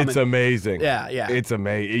sun's coming. It's amazing. Yeah. It's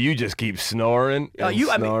amazing. You just keep snoring.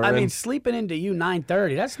 Snoring. I mean, sleeping into you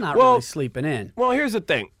 9:30. That's not really sleeping in. Well, here's the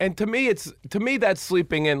thing, and to me, that's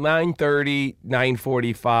sleeping in 9:30,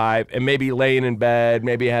 9:45, and maybe laying in bed,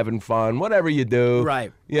 maybe having fun, whatever you do.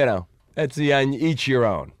 Right. That's each your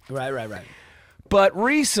own. Right. But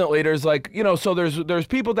recently, there's so there's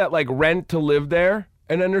people that like rent to live there,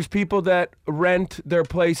 and then there's people that rent their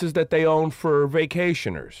places that they own for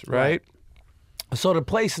vacationers, right? So the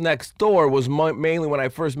place next door was mainly when I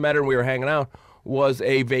first met her and we were hanging out was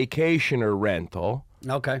a vacationer rental.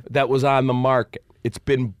 Okay. That was on the market. It's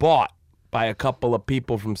been bought by a couple of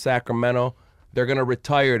people from Sacramento. They're going to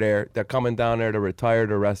retire there. They're coming down there to retire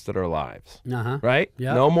the rest of their lives. Uh-huh. Right?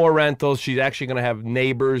 Yeah. No more rentals. She's actually going to have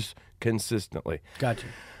neighbors consistently. Gotcha.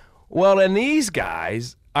 Well, and these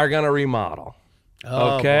guys are going to remodel.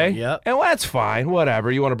 Oh, okay? Yep. And that's fine. Whatever.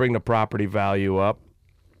 You want to bring the property value up.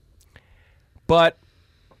 But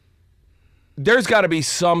there's got to be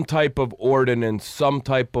some type of ordinance, some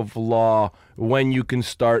type of law when you can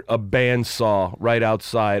start a bandsaw right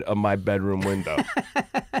outside of my bedroom window.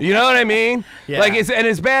 You know what I mean? Yeah. Like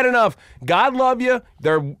it's bad enough. God love you.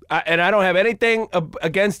 And I don't have anything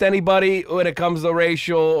against anybody when it comes to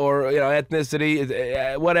racial or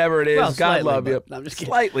ethnicity, whatever it is. Well, God love you. No, I'm just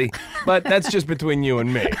kidding. Slightly, but that's just between you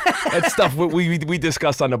and me. That's stuff we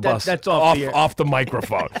discuss on the bus. That's off the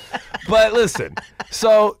microphone. But listen,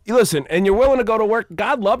 and you're willing to go to work.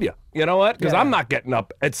 God love you. You know what? Because I'm not getting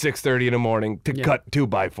up at 6:30 in the morning to cut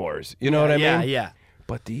 2x4s. You know what I mean? Yeah.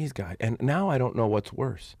 But these guys, and now I don't know what's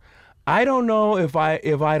worse. I don't know if I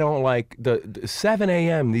don't like the 7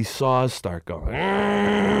 a.m. these saws start going.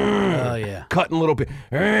 Oh yeah. Cutting a little bit,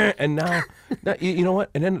 and now you know what?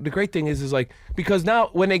 And then the great thing is like because now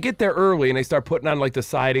when they get there early and they start putting on like the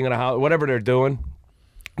siding of the house, whatever they're doing.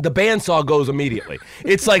 The bandsaw goes immediately.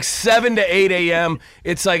 It's like 7 to 8 a.m.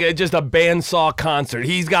 It's like just a bandsaw concert.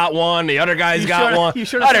 He's got one. The other guy's got one.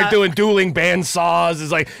 They're doing dueling bandsaws.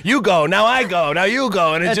 It's like, you go, now I go, now you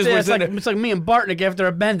go. And it's like me and Bartnick after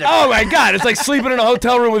a bender. Oh, my God. It's like sleeping in a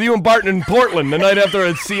hotel room with you and Barton in Portland the night after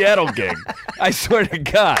a Seattle gig. I swear to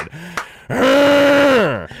God.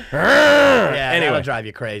 Yeah, anyway. that'll drive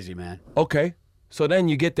you crazy, man. Okay. So then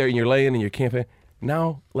you get there and you're laying in your camping.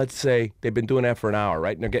 Now, let's say they've been doing that for an hour,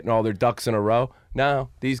 right? And they're getting all their ducks in a row.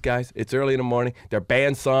 Now, these guys, it's early in the morning. They're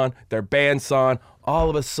bandsawing. All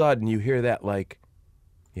of a sudden, you hear that like,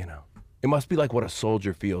 it must be like what a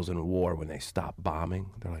soldier feels in war when they stop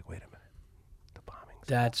bombing. They're like, wait a minute. The bombing stopped.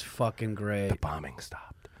 That's fucking great. The bombing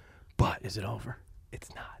stopped. But is it over?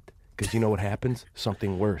 It's not. Because you know what happens?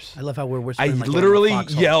 Something worse. I love how we're whispering. I like literally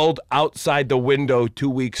yelled outside the window 2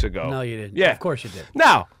 weeks ago. No, you didn't. Yeah. Of course you did.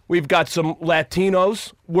 Now, we've got some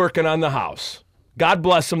Latinos working on the house. God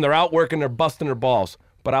bless them. They're out working. They're busting their balls.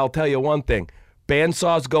 But I'll tell you one thing.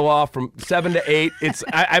 Bandsaws go off from 7 to 8. It's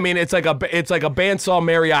like a bandsaw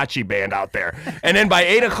mariachi band out there. And then by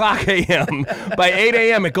 8 o'clock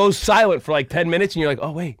a.m., it goes silent for like 10 minutes. And you're like,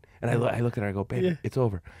 oh, wait. And I look at her. I go, baby, It's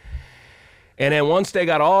over. And then once they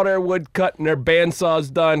got all their wood cut and their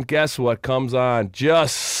bandsaws done, guess what comes on?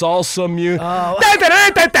 Just salsa music. Oh. And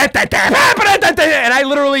I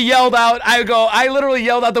literally yelled out. I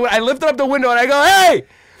lifted up the window and I go, hey!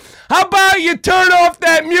 How about you turn off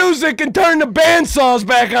that music and turn the bandsaws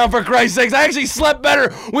back on, for Christ's sakes? I actually slept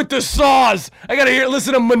better with the saws. I got to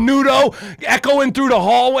listen to Menudo echoing through the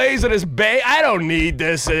hallways of this bay. I don't need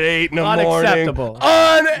this at 8 in the morning. Unacceptable.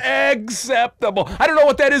 Unacceptable. I don't know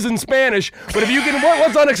what that is in Spanish, but if you can,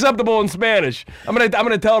 what's unacceptable in Spanish? I'm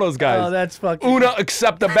gonna tell those guys. Oh, that's fucking. Una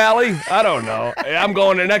acceptabile? I don't know. I'm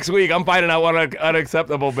going to next week. I'm finding out what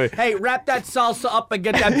unacceptable be. Hey, wrap that salsa up and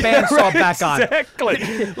get that bandsaw back on.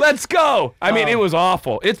 Exactly. Let's go. I mean, it was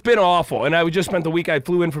awful. It's been awful. And I just spent the week. I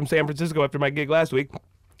flew in from San Francisco after my gig last week.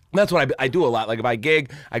 That's what I do a lot. Like if I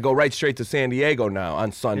gig, I go right straight to San Diego now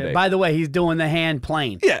on Sunday. Yeah, by the way, he's doing the hand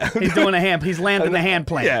plane. Yeah, he's doing a hand. He's landing the hand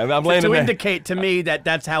plane. Yeah, I'm landing to indicate to me that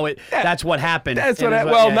that's how it. Yeah. That's what happened. That's what.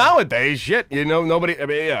 Nowadays, shit, nobody. I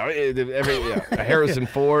mean, Harrison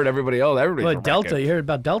Ford, everybody else, everybody. What, Delta? You heard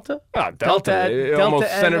about Delta? Oh, Delta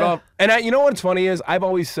almost sent it off. And you know what's funny is I've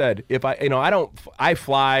always said I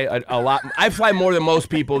fly a lot. I fly more than most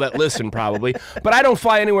people that listen probably, but I don't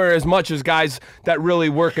fly anywhere as much as guys that really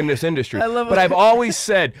work in this industry. But I've always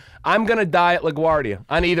said I'm going to die at LaGuardia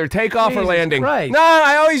on either takeoff or landing. Christ. No,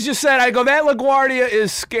 I always just said, I go, that LaGuardia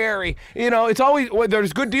is scary. It's always,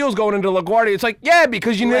 there's good deals going into LaGuardia. It's like, yeah,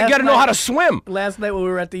 because you got to know how to swim. Last night when we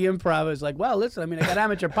were at the Improv, I was like, well, listen, I mean, I got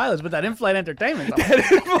amateur pilots, but that in-flight entertainment.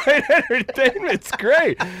 That in-flight entertainment's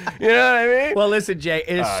great. You know what I mean? Well, listen, Jay,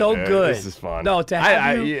 it is so good. This is fun. No, to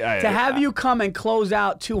have you come and close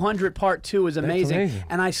out 200 Part 2 is amazing.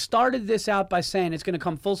 And I started this out by saying it's going to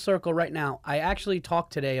come full circle right now. I actually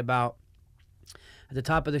talked today about at the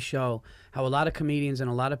top of the show how a lot of comedians and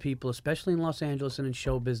a lot of people, especially in Los Angeles and in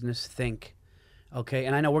show business, think. Okay,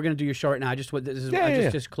 and I know we're going to do your show right now. Just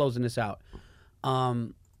closing this out.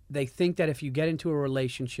 They think that if you get into a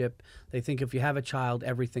relationship, they think if you have a child,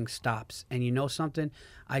 everything stops. And you know something?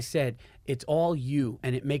 I said, it's all you,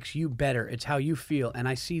 and it makes you better. It's how you feel. And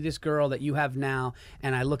I see this girl that you have now,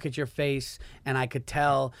 and I look at your face, and I could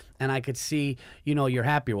tell, and I could see, you're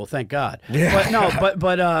happier. Well, thank God. Yeah.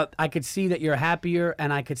 But I could see that you're happier,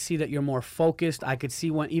 and I could see that you're more focused. I could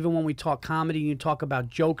see even when we talk comedy, and you talk about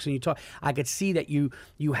jokes, and I could see that you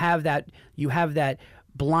have that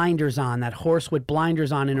blinders on, that horse with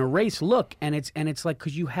blinders on in a race look, and it's like,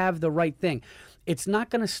 because you have the right thing. It's not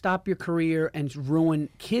going to stop your career and ruin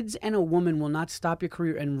kids, and a woman will not stop your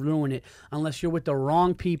career and ruin it unless you're with the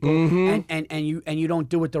wrong people and you don't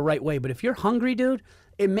do it the right way. But if you're hungry, dude,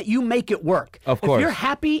 you make it work. Of course. If you're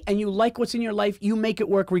happy and you like what's in your life, you make it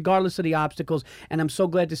work regardless of the obstacles. And I'm so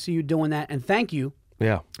glad to see you doing that. And thank you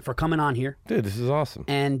for coming on here. Dude, this is awesome.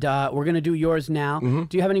 And we're going to do yours now.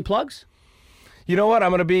 Do you have any plugs? You know what? I'm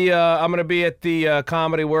gonna be at the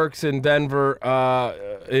Comedy Works in Denver,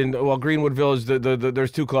 in Greenwood Village.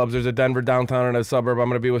 There's two clubs. There's a Denver downtown and a suburb. I'm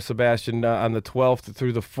gonna be with Sebastian on the 12th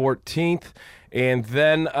through the 14th, and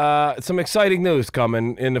then some exciting news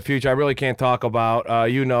coming in the future. I really can't talk about. A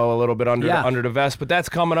little bit under the vest, but that's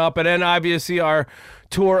coming up, and then obviously our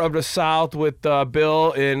tour of the South with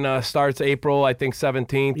Bill starts April, I think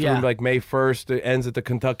 17th through like May 1st. It ends at the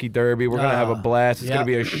Kentucky Derby. We're gonna have a blast. It's gonna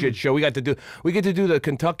be a shit show. We get to do the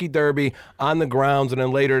Kentucky Derby on the grounds, and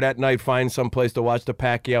then later that night find some place to watch the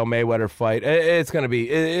Pacquiao Mayweather fight. It's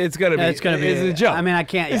a joke. I mean, I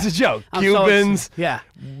can't. It's a joke. Cubans,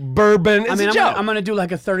 bourbon. It's a joke. I'm gonna do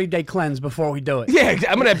like a 30-day cleanse before we do it. Yeah,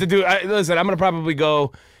 I'm gonna have to do. Listen, I'm gonna probably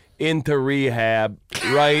go into rehab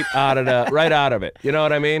right out of it. You know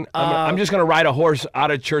what I mean? I'm just gonna ride a horse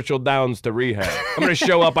out of Churchill Downs to rehab. I'm gonna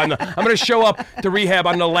show up to rehab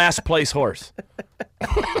on the last place horse.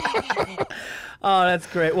 Oh, that's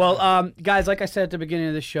great. Well, guys, like I said at the beginning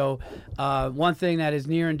of the show, one thing that is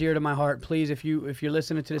near and dear to my heart, please, if you're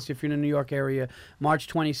listening to this, if you're in the New York area, March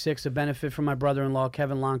 26th, a benefit from my brother-in-law,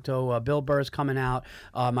 Kevin Longto. Bill Burr is coming out.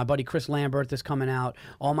 My buddy Chris Lambert is coming out.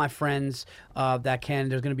 All my friends that can.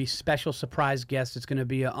 There's going to be special surprise guests. It's going to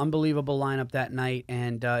be an unbelievable lineup that night,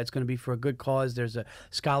 and it's going to be for a good cause. There's a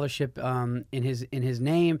scholarship in his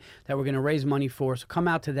name that we're going to raise money for, so come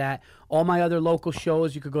out to that. All my other local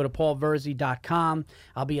shows, you could go to paulverzi.com.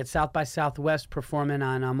 I'll be at South by Southwest performing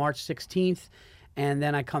on March 16th, and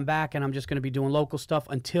then I come back, and I'm just going to be doing local stuff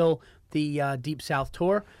until the Deep South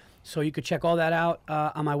Tour. So you could check all that out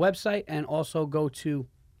on my website, and also go to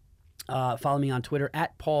follow me on Twitter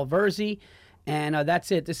at Paul Verzi. And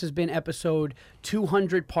that's it. This has been episode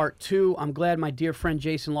 200, part 2. I'm glad my dear friend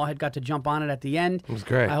Jason Lawhead got to jump on it at the end. It was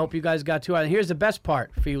great. I hope you guys got 2 hours. And here's the best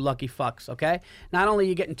part for you lucky fucks, okay? Not only are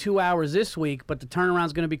you getting 2 hours this week, but the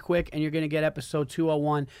turnaround's going to be quick, and you're going to get episode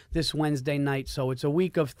 201 this Wednesday night. So it's a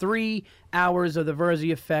week of 3 hours of the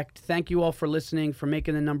Verzi Effect. Thank you all for listening, for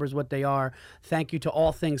making the numbers what they are. Thank you to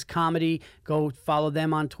All Things Comedy. Go follow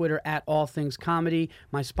them on Twitter at All Things Comedy.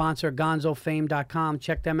 My sponsor, GonzoFame.com.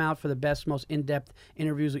 Check them out for the best, most in-depth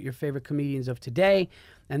interviews with your favorite comedians of today.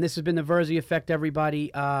 And this has been the Verzi Effect,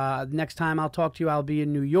 everybody. Next time I'll talk to you, I'll be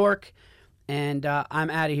in New York. And I'm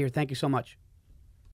out of here. Thank you so much.